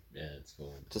thing. Yeah, it's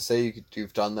cool. To say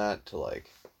you've done that, to like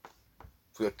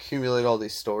accumulate all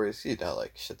these stories,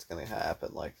 like shit's gonna happen.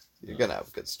 Like you're gonna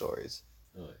have good stories.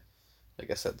 Oh yeah.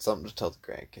 Like I said, something to tell the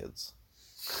grandkids.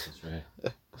 That's right.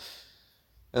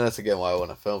 And that's again why I want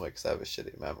to film it, because I have a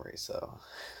shitty memory. So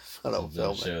if I don't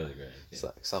film show it, the grandkids. it's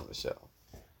like something to show.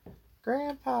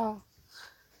 Grandpa.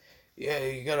 Yeah,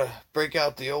 you gotta break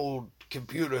out the old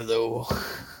computer though.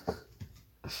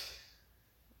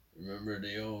 Remember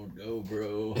the old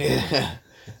GoPro? Yeah.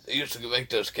 They used to make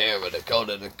those cameras, they called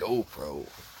it a GoPro.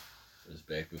 It was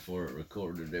back before it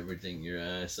recorded everything your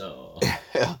eye saw.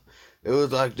 Yeah. It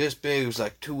was like this big, it was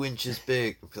like 2 inches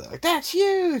big. Like, that's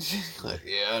huge! Like,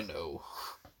 yeah, I know.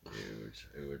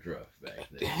 It was rough back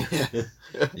then.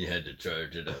 You had to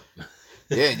charge it up.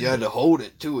 Yeah, and you had to hold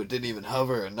it too. It didn't even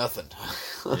hover or nothing.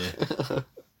 Yeah.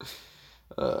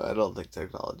 I don't think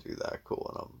technology is that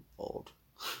cool when I'm old.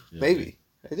 Yeah, Maybe.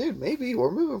 Hey, dude, maybe. We're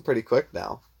moving pretty quick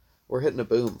now. We're hitting a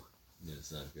boom. Yeah,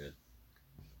 it's not good.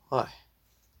 Why?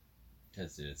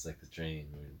 Because, dude, it's like the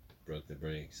train. We broke the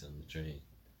brakes on the train.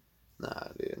 Nah,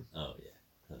 dude. Oh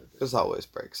yeah. 100%. There's always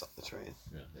brakes on the train.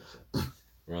 I don't think so.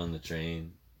 We're on the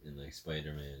train, and like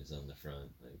Spider-Man is on the front,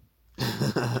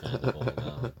 like trying to hold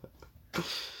on,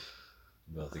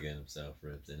 about to get himself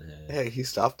ripped in half. Hey, he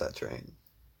stopped that train.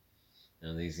 I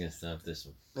don't think he's gonna stop this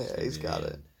one. Yeah, he's got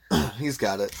it. He's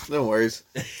got it. No worries.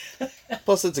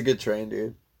 Plus, it's a good train,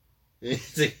 dude.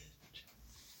 It's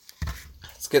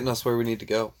getting us where we need to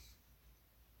go.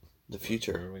 The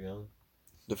future. Where are we going?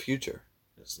 The future.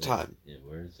 It's time. Yeah,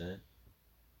 where is that?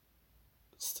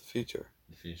 It's the future.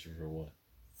 The future for what?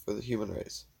 For the human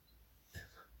race.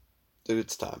 Dude,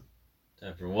 it's time.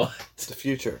 Time for what? The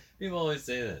future. People always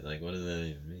say that. Like, what does that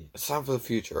even mean? It's time for the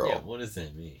future. Yeah, what does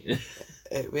that mean?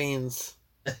 It means,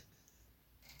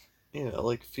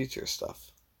 like future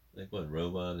stuff. Like what?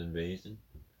 Robot invasion?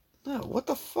 No, what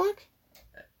the fuck?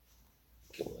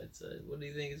 What do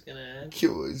you think is gonna happen?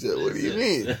 What do you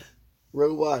mean?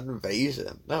 Robot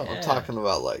invasion? No, Yeah. I'm talking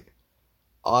about like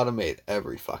automate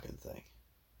every fucking thing.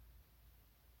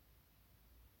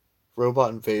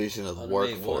 Robot invasion of the Automate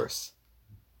workforce.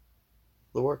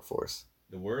 The workforce.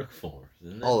 The workforce.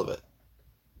 Isn't that All of it.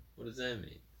 What does that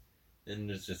mean? And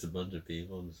there's just a bunch of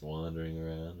people just wandering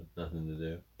around with nothing to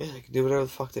do. Yeah, they can do whatever the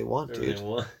fuck they want, Whatever dude. they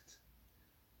want.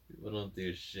 People don't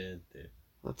do shit, dude.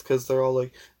 That's because they're all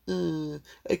like,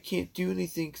 I can't do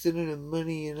anything because I don't have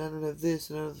money and I don't have this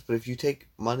and I don't have this. But if you take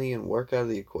money and work out of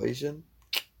the equation,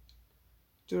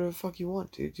 do whatever the fuck you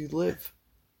want, dude. You live.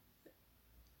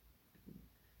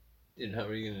 Dude, how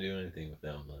are you gonna do anything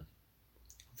without money?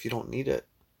 If you don't need it.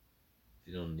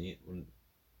 If you don't need...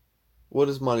 What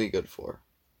is money good for?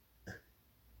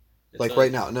 Like not-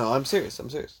 right now. No, I'm serious.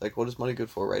 Like, what is money good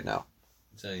for right now?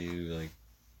 It's how you, like...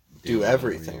 Do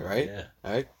whatever everything, you- right? Yeah.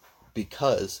 Alright?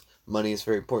 Because money is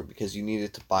very important because you need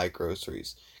it to buy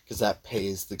groceries. Because that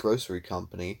pays the grocery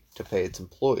company to pay its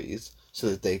employees so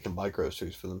that they can buy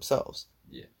groceries for themselves.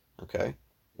 Yeah. Okay?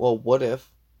 Well, what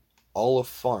if all of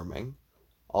farming,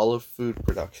 all of food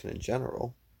production in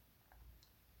general,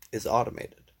 is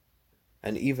automated?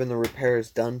 And even the repairs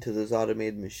done to those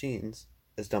automated machines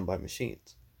is done by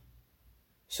machines.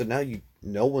 So now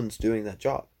no one's doing that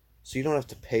job. So you don't have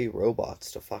to pay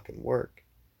robots to fucking work.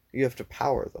 You have to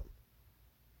power them.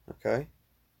 Okay?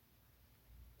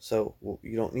 So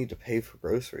you don't need to pay for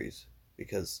groceries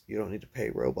because you don't need to pay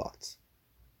robots.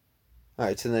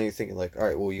 Alright, so then you're thinking like,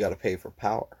 alright, well, you got to pay for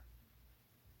power.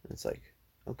 And it's like,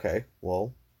 okay,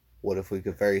 well, what if we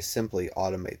could very simply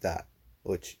automate that?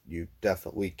 Which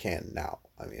we can now.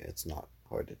 I mean, it's not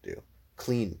hard to do.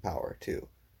 Clean power, too.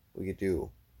 We could do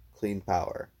clean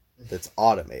power that's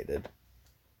automated.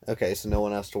 Okay, so no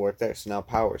one has to work there, so now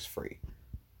power's free.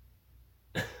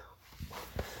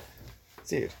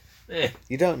 Dude, Hey,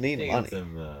 you don't need taking money.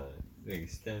 some big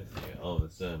steps here. All of a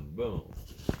sudden, boom.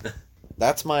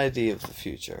 That's my idea of the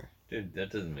future, Dude,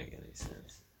 that doesn't make any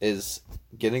sense. is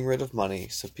getting rid of money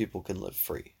so people can live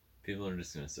free. People are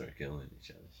just gonna start killing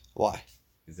each other. Why?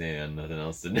 Because they got nothing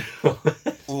else to do.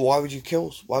 Why would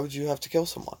you have to kill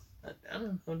someone? I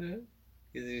don't know, dude.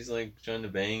 Because he's like trying to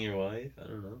bang your wife? I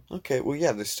don't know. Okay, well,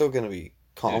 yeah, there's still gonna be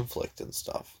conflict and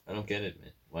stuff. I don't get it,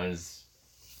 man. It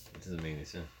doesn't make any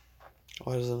sense.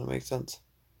 Why doesn't it make sense?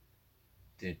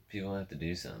 Dude, people have to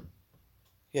do something.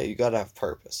 Yeah, you gotta have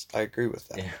purpose. I agree with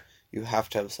that. Yeah. You have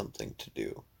to have something to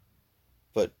do.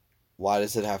 But why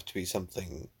does it have to be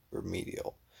something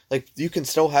remedial? Like, you can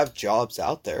still have jobs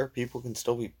out there. People can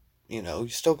still be, you're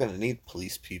still gonna need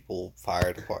police people,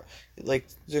 fire department. Like,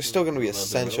 there's still gonna be What about the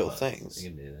essential robots? things. They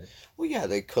can do that. Well, yeah,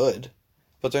 they could.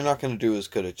 But they're not gonna do as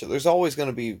good at job. There's always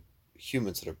gonna be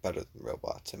humans that are better than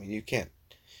robots. I mean, you can't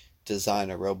design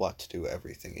a robot to do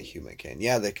everything a human can.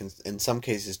 Yeah, they can, in some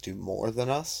cases, do more than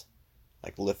us.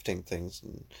 Like lifting things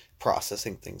and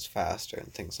processing things faster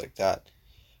and things like that.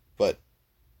 But,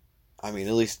 I mean,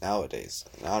 at least nowadays,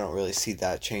 I don't really see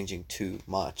that changing too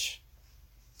much.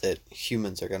 That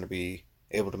humans are going to be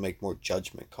able to make more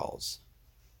judgment calls.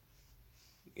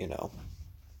 Because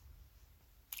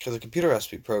a computer has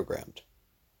to be programmed.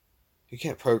 You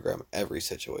can't program every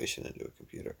situation into a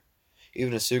computer.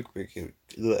 Even a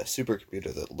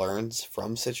supercomputer that learns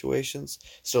from situations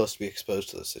still has to be exposed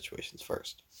to those situations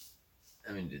first.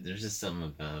 I mean, dude, there's just something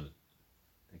about it.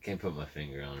 I can't put my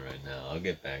finger on it right now. I'll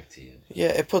get back to you. Yeah,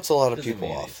 it puts a lot of Doesn't people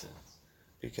make any off sense.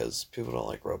 because people don't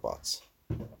like robots.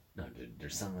 No, dude,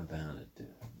 there's something about it, dude.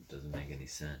 It doesn't make any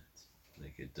sense.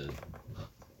 Like, it does.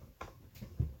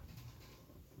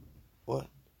 What?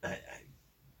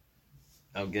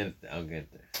 I'll get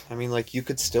there. I mean, like, you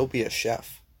could still be a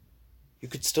chef. You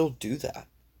could still do that.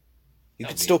 You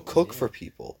That'd could be still cool, cook yeah. for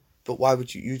people. But why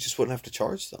would you just wouldn't have to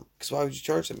charge them? Because why would you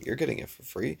charge them? You're getting it for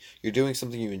free. You're doing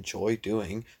something you enjoy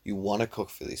doing. You want to cook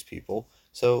for these people.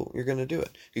 So you're going to do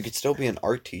it. You could still be an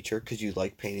art teacher because you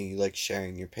like painting. You like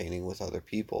sharing your painting with other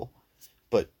people.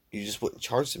 But you just wouldn't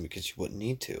charge them because you wouldn't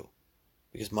need to.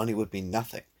 Because money would be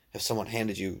nothing. If someone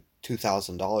handed you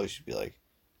 $2,000, you'd be like,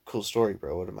 cool story,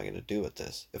 bro. What am I going to do with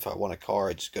this? If I want a car,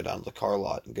 I just go down to the car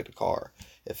lot and get a car.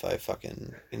 If I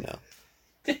fucking,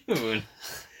 Dude,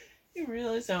 you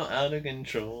realize how out of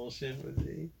control shit would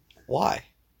be? Why?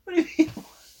 What do you mean?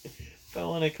 If I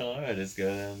want a car, I just go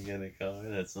down and get a car.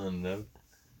 That's not enough.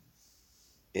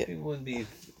 It would be,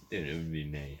 dude, it would be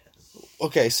mayhem.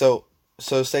 Okay, so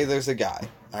say there's a guy,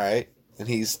 alright? And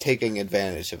he's taking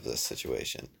advantage of this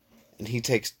situation. And he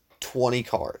takes 20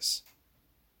 cars.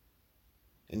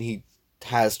 And he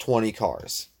has 20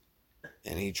 cars.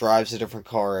 And he drives a different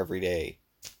car every day.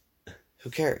 Who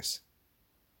cares?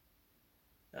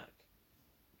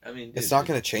 I mean, dude, it's not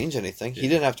going to change anything. Dude, he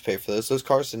didn't have to pay for those. Those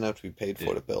cars didn't have to be paid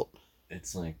for to build.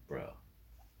 It's like, bro,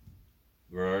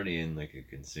 we're already in like a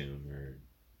consumer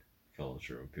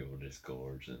culture where people just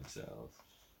gorge themselves.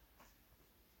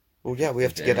 Well, yeah, we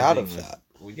have to get out of that.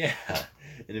 Well, yeah,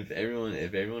 and if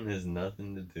everyone has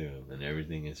nothing to do and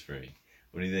everything is free,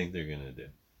 what do you think they're gonna do?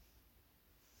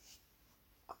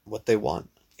 What they want.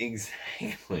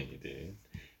 Exactly, dude.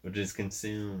 Which is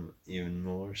consume even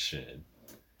more shit.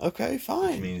 Okay,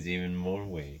 fine. Which means even more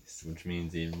waste, which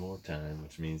means even more time,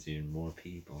 which means even more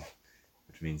people,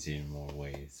 which means even more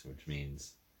waste, which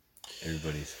means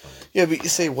everybody's fine. Yeah, but you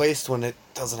say waste when it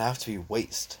doesn't have to be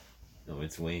waste. No,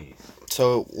 it's waste.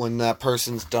 So when that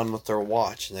person's done with their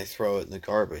watch and they throw it in the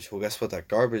garbage, well, guess what? That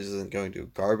garbage isn't going to a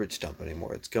garbage dump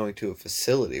anymore. It's going to a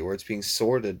facility where it's being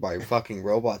sorted by fucking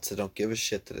robots that don't give a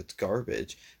shit that it's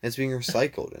garbage. And it's being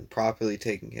recycled and properly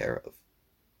taken care of.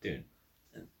 Dude.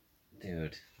 You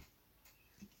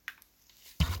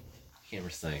can't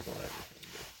recycle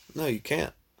everything. No, you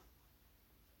can't.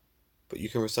 But you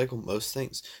can recycle most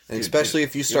things. And especially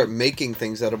if you start making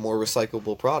things out of more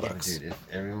recyclable products. Yeah, dude, if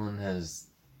everyone has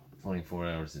 24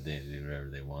 hours a day to do whatever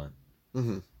they want,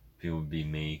 people would be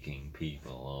making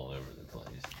people all over the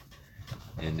place.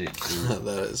 And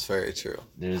that is very true.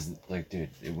 There's, like, dude,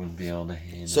 it wouldn't be all the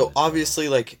hand. So, obviously,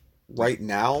 like, right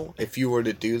now, if you were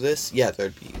to do this, yeah,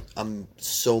 there'd be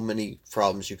so many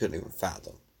problems you couldn't even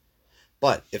fathom.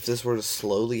 But if this were to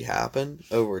slowly happen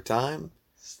over time,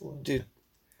 dude,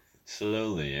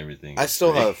 slowly everything. I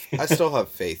still have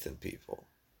faith in people.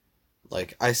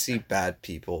 Like, I see bad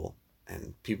people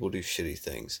and people do shitty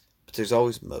things, but there's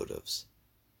always motives.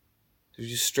 Did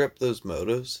you strip those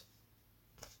motives?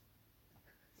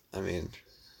 I mean,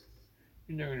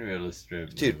 you're never gonna be able to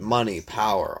strip. Dude, money,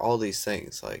 power, all these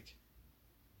things. Like,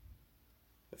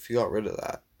 if you got rid of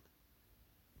that,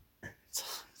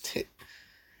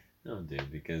 no,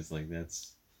 dude, because like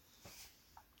that's.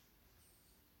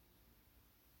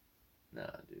 Nah,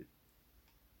 dude.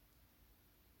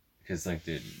 Because, like,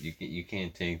 dude, you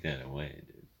can't take that away,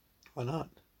 dude. Why not?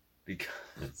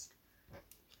 Because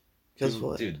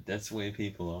what? Dude, that's the way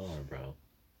people are, bro.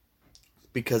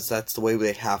 Because that's the way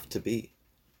they have to be.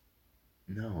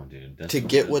 No, dude. To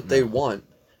get what they want,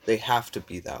 they have to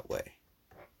be that way.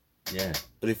 Yeah.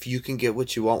 But if you can get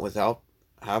what you want without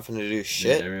having to do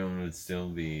shit... Dude, everyone would still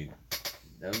be...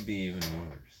 That would be even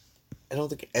worse. I don't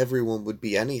think everyone would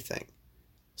be anything.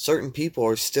 Certain people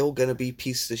are still going to be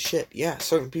pieces of shit. Yeah,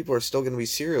 certain people are still going to be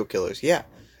serial killers. Yeah,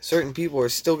 certain people are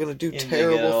still going to do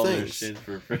terrible things. Their shit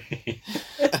for free.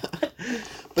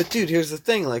 But dude, here's the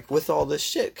thing. Like, with all this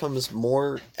shit comes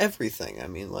more everything. I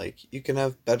mean, like, you can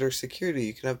have better security.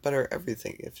 You can have better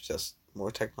everything. If just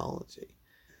more technology.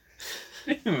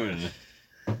 Dude.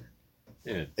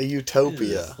 A utopia.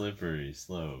 This is a slippery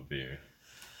slope here.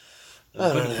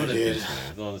 Put it this way.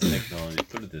 With all this technology,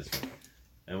 put it this way.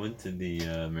 I went to the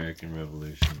American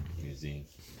Revolution Museum.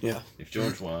 Yeah. If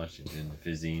George Washington, if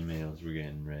his emails were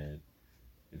getting read,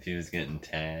 if he was getting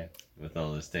tapped with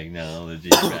all this technology,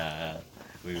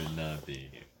 we would not be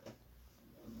here.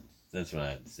 That's what I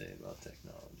have to say about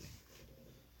technology.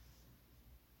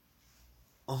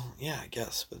 Oh, yeah, I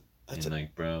guess, but... And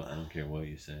like, bro, I don't care what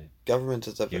you say. Government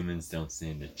is... Humans don't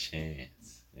stand a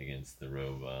chance against the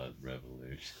robot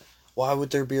revolution. Why would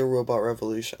there be a robot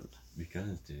revolution?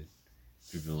 Because, dude,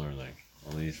 people are like,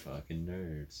 all these fucking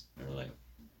nerds are like,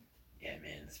 yeah,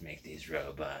 man, let's make these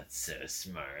robots so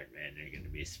smart, man. They're gonna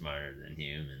be smarter than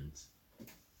humans.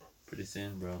 Pretty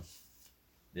soon, bro.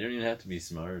 They don't even have to be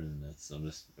smarter than that. So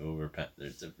just overpass.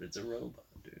 It's a robot,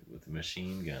 dude, with a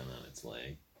machine gun on its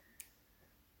leg,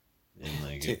 and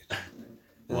like it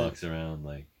walks around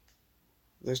like.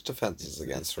 There's defenses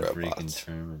against it's the robots. Freaking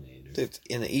Terminator. Dude,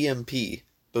 an EMP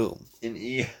Boom. An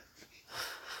EMP.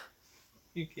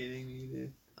 You kidding me,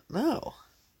 dude? No.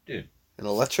 Dude. An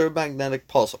electromagnetic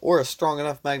pulse or a strong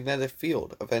enough magnetic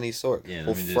field of any sort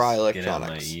will fry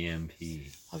electronics. Get out my EMP.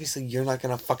 Obviously, you're not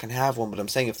going to fucking have one, but I'm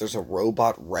saying if there's a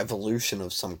robot revolution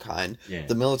of some kind,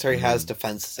 the military has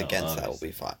defenses against that. Will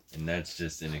be fine. And that's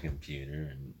just in a computer,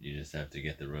 and you just have to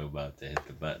get the robot to hit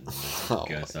the button, and it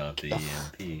goes off the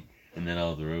EMP, and then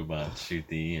all the robots shoot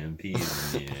the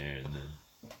EMPs in the air, and then...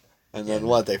 And then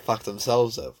what? They fuck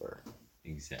themselves over.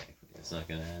 Exactly. It's not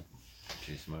going to happen.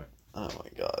 You're too smart. Oh my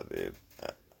god, dude.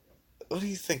 What do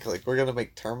you think? Like, we're gonna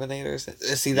make Terminators?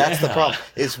 See, that's the problem.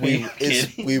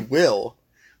 We will.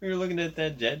 We were looking at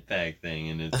that jetpack thing,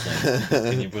 and it's like,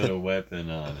 can you put a weapon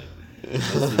on it?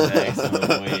 What's the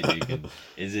maximum weight you can...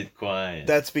 Is it quiet?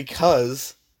 That's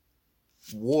because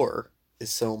war is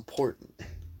so important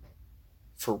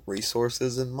for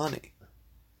resources and money.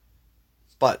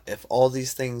 But if all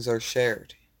these things are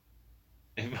shared...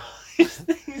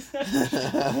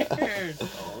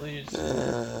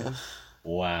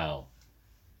 Wow.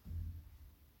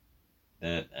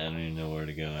 That, I don't even know where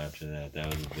to go after that. That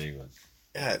was a big one.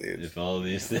 Yeah, dude. If all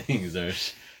these things are...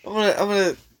 I'm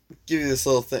gonna give you this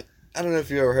little thing. I don't know if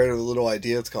you ever heard of a little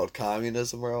idea. It's called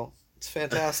communism, bro. It's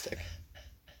fantastic.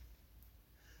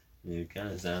 You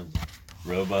kind of sound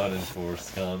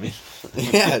robot-enforced communism.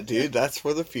 Yeah, dude. That's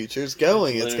where the future's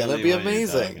going. It's gonna be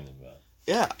amazing.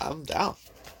 Yeah, I'm down.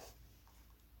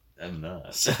 I'm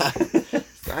not.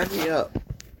 Sign me up.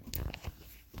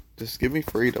 Just give me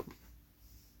freedom.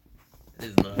 It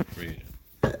is not freedom.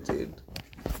 Yeah, dude.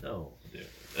 No, dude.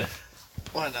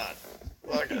 Why not?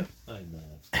 Okay. Why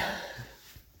not?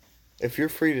 If you're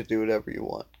free to do whatever you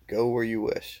want, go where you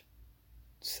wish.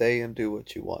 Say and do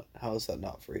what you want. How is that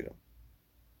not freedom?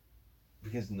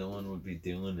 Because no one would be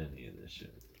doing any of this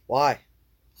shit. Why?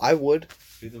 I would.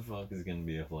 Who the fuck is gonna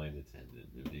be a flight attendant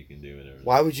if you can do whatever?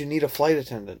 Why would you need a flight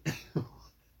attendant? I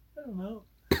don't know.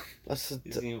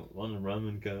 You want a rum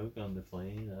and coke on the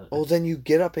plane? Well, then you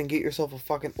get up and get yourself a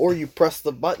fucking... Or you press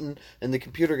the button and the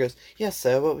computer goes, yes,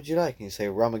 sir, what would you like? And you say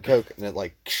rum and coke, and it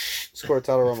like squirts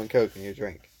out a rum and coke in your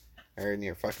drink. Or in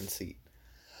your fucking seat.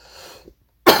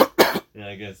 Yeah,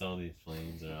 I guess all these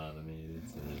planes are automated,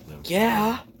 so there's no...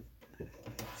 Yeah!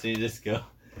 So you just go...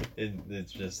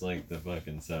 It's just like the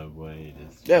fucking subway.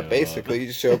 Basically, you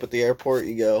just show up at the airport,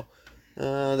 you go...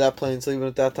 that plane's leaving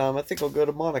at that time. I think I'll go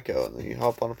to Monaco. And then you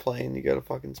hop on a plane, you go to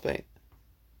fucking Spain.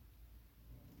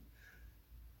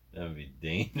 That would be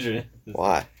dangerous.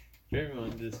 Why? If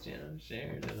everyone just,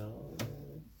 shared it all.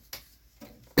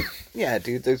 Yeah,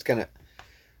 dude, there's gonna...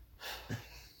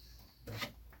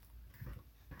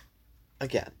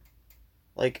 Again.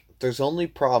 Like, there's only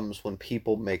problems when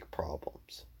people make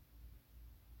problems.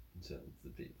 So it's the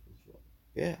people's fault.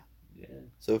 Yeah. Yeah.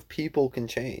 So if people can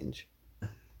change...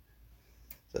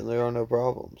 then there are no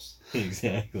problems.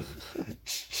 Exactly.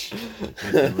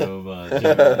 With the robot,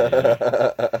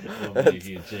 will make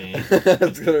you change.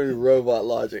 It's gonna be robot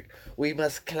logic. We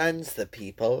must cleanse the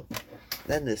people,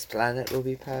 then this planet will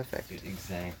be perfect.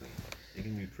 Exactly. It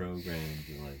can be programmed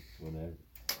to, like, whatever.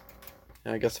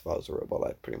 I guess if I was a robot,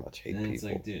 I'd pretty much hate people. It's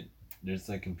like, dude, there's,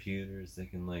 like, computers that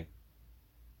can, like,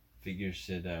 figure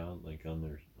shit out, like, on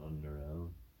their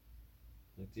own.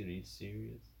 Like, dude, are you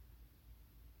serious?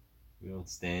 We don't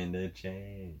stand a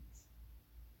chance.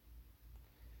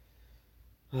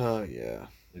 Oh, yeah.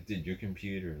 Like, dude, your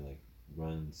computer, like,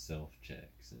 runs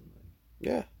self-checks and, like...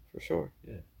 Yeah, for sure.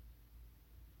 Yeah.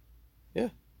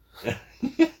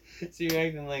 So you're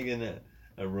acting like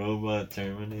a robot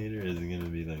Terminator isn't gonna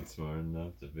be, like, smart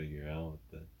enough to figure out what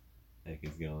the heck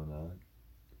is going on?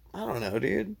 I don't know,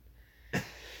 dude.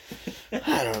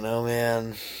 I don't know,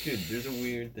 man. Dude, there's a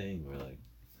weird thing where, like,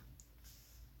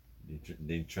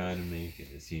 they try to make it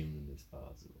as human as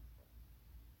possible.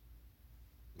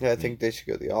 Yeah, I think they should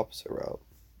go the opposite route.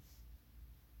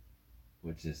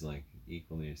 Which is, like,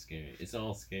 equally as scary. It's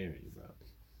all scary, bro.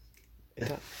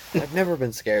 Yeah, I've never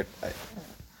been scared.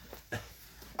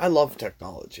 I love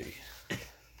technology.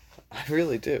 I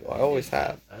really do. I always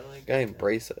have. I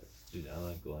embrace it. Dude, I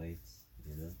like lights,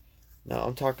 you know? No,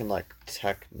 I'm talking like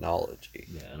technology.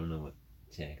 Yeah, I don't know what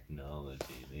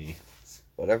technology means.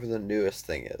 Whatever the newest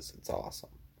thing is, it's awesome.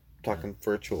 I'm talking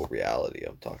virtual reality.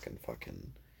 I'm talking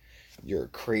fucking your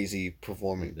crazy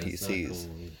performing PCs.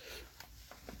 Not cool,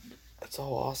 it's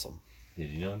all awesome. Dude,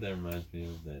 you know what that reminds me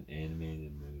of? That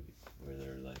animated movie where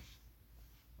they're like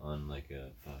on like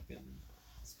a fucking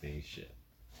spaceship.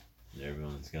 And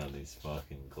everyone's got these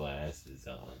fucking glasses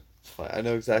on. I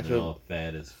know exactly. They're all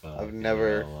fat as fuck. I've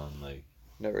never all on like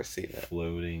seen it.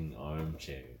 Floating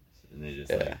armchairs, and they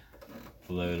just like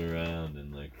float around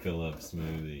and like fill up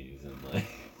smoothies and like.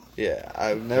 Yeah,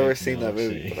 I've never Like seen that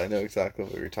movie, milkshake. but I know exactly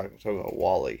what you're talking about.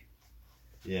 Wally.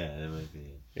 Yeah, that might be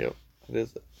it. Yep, it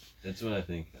is. That's what I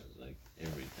think of, like,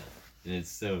 every time. And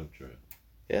it's so true.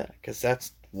 Yeah, because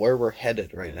that's where we're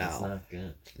headed right And it's now. not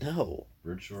good. No.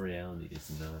 Virtual reality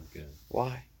is not good.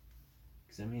 Why?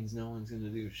 Because that means no one's going to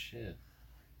do shit.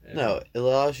 Ever. No, it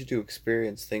allows you to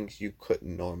experience things you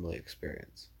couldn't normally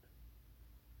experience.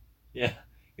 Yeah,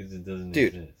 because it doesn't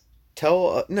Dude. exist.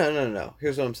 Tell no.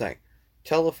 Here's what I'm saying.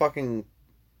 Tell a fucking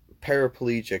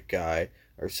paraplegic guy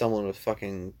or someone with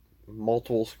fucking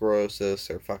multiple sclerosis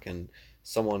or fucking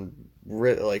someone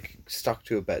like stuck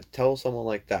to a bed. Tell someone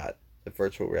like that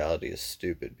virtual reality is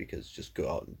stupid because just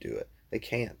go out and do it. They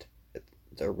can't.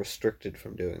 They're restricted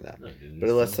from doing that. No, dude, But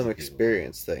it lets tons them of people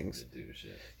experience things. that do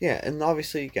shit. Yeah, and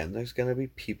obviously, again, there's going to be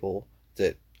people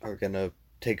that are going to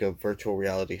take a virtual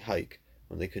reality hike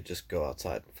when they could just go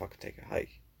outside and fucking take a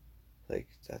hike. Like,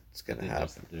 that's going to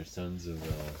happen. There's tons of...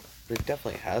 It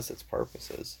definitely has its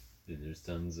purposes. Dude, there's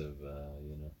tons of,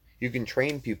 You can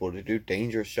train people to do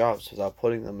dangerous jobs without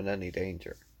putting them in any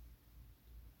danger.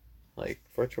 Like,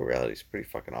 virtual reality is pretty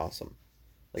fucking awesome.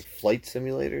 Like, flight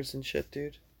simulators and shit,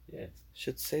 dude. Yeah.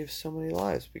 Should save so many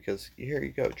lives because here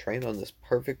you go, train on this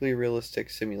perfectly realistic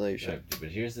simulation. Right, but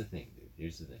here's the thing, dude.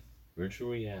 Here's the thing. Virtual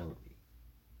reality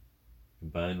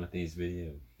combined with these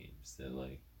video games that,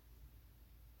 like,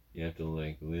 you have to,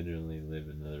 like, literally live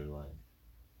another life.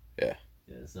 Yeah.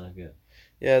 Yeah, it's not good.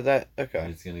 Yeah, okay.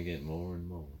 And it's gonna get more and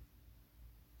more.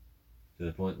 To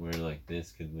the point where, like,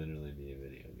 this could literally be a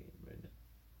video game right now.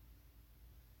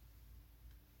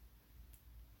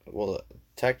 Well,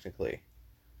 technically,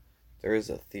 there is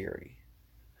a theory.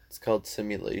 It's called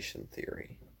simulation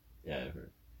theory. Yeah, I've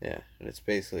heard. Yeah, and it's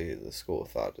basically the school of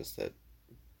thought is that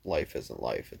life isn't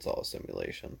life, it's all a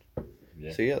simulation.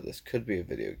 Yeah. So yeah, this could be a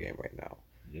video game right now.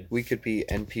 Yeah. We could be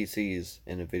NPCs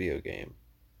in a video game.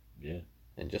 Yeah.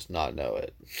 And just not know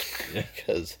it. Yeah.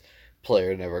 Because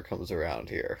player never comes around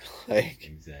here. Like,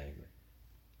 exactly.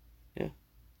 Yeah,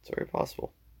 it's very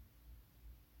possible.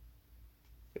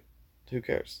 Who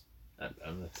cares?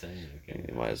 I'm not saying okay.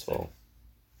 You might as well.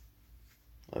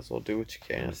 Might as well do what you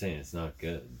can. I'm saying it's not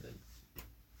good. But...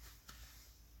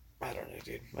 I don't know,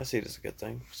 dude. I see it as a good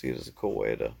thing. I see it as a cool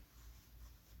way to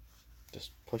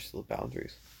just push the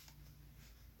boundaries.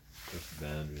 Push the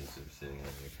boundaries of sitting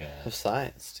on your couch. Of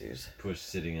science, dude. Push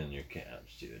sitting on your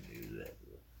couch to a new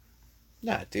level.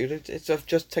 Nah, dude. It's of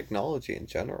just technology in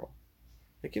general.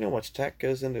 Like, you know how much tech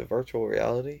goes into virtual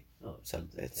reality? Oh,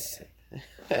 it's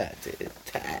yeah, dude,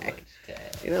 tech.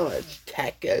 Tech. You know how much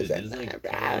tech goes Dude, into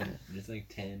there's like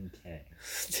 10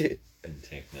 techs Dude, in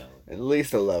technology. at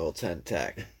least a level 10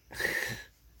 tech.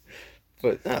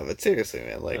 But seriously,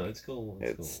 man, like, no, it's cool.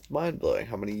 It's cool. mind-blowing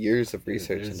how many years of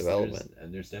research and development.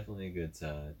 There's definitely a good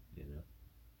side, you know.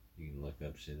 You can look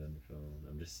up shit on your phone.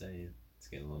 I'm just saying, it's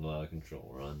getting a little out of control.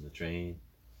 We're on the train,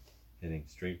 heading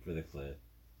straight for the cliff,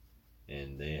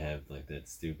 and they have like that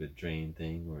stupid train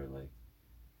thing where like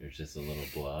there's just a little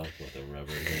block with a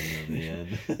rubber thing on the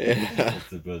end. Yeah. It's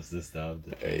supposed to stop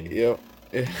the train. Yep.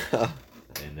 Yeah.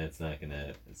 And it's not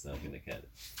gonna cut it.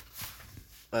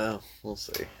 Well, we'll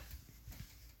see.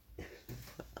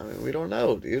 I mean, we don't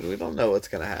know, dude. We don't know what's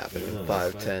going to happen in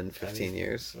 5, 10, 15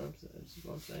 years. That's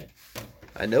what I'm saying.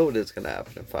 I know what is going to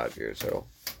happen in 5 years, so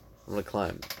I'm going to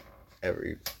climb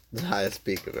the highest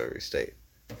peak of every state.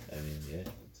 I mean, yeah, it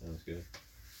sounds good.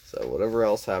 So whatever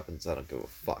else happens, I don't give a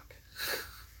fuck.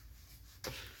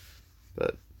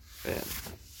 But, man.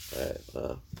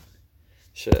 Alright,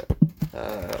 shit.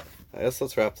 I guess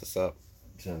let's wrap this up.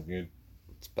 Sounds good.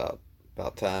 It's about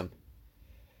time.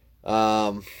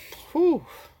 Whew.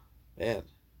 Man.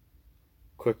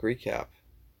 Quick recap.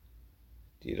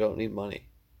 You don't need money.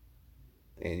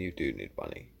 And you do need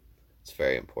money. It's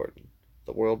very important.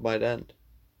 The world might end,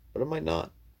 but it might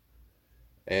not.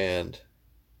 And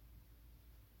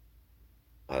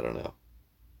I don't know.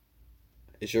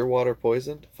 Is your water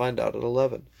poisoned? Find out at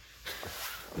 11.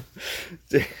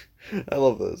 Dude, I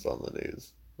love those on the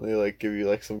news. They like give you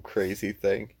like some crazy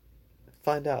thing.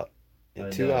 Find out in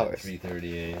 2 hours.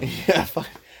 3:30 a.m. Yeah,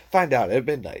 find out at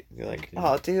midnight. You're like,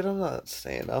 oh, dude, I'm not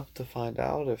staying up to find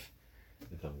out if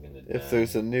I'm gonna if die.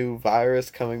 there's a new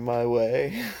virus coming my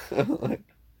way. Like,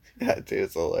 yeah, dude,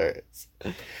 it's hilarious.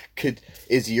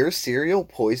 Is your cereal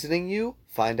poisoning you?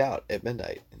 Find out at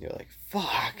midnight, and you're like,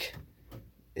 fuck,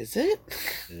 is it?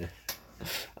 Yeah.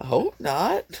 I hope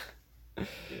not.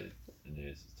 Dude, the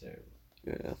news is terrible.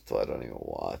 Yeah, so I don't even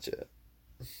watch it.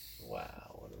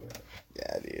 Wow, what a rip.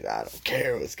 Yeah, dude, I don't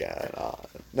care what's going on.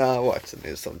 No, I watch the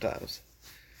news sometimes.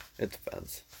 It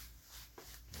depends.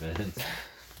 Man,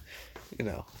 You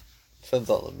know, Depends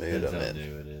on the mood Depends I'm how in.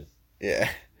 new it is. Yeah.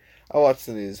 I watch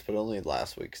the news, but only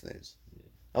last week's news. Yeah.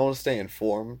 I want to stay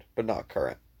informed, but not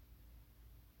current.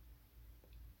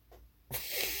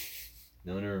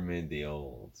 No one ever made the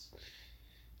olds.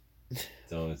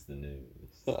 It's always the news.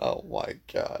 Oh my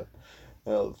god.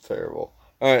 That was terrible.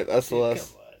 Alright, that's the Dude,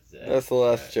 last come on, Zach. that's the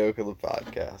last Right. joke of the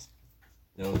podcast.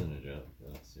 That wasn't a joke.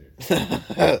 That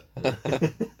was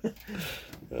serious.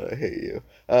 I hate you.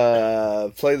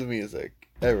 Play the music.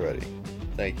 Everybody,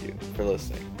 thank you for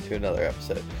listening to another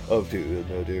episode of Do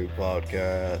No Do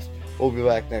Podcast. We'll be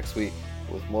back next week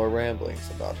with more ramblings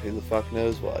about who the fuck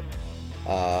knows what.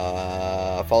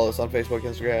 Follow us on Facebook,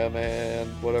 Instagram, and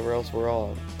whatever else we're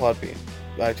on. Podbean,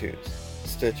 iTunes,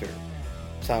 Stitcher,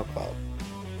 SoundCloud.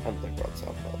 I don't think we're on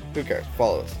SoundCloud. Who cares?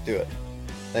 Follow us. Do it.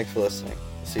 Thanks for listening.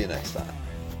 See you next time.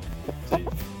 See you.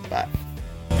 Bye.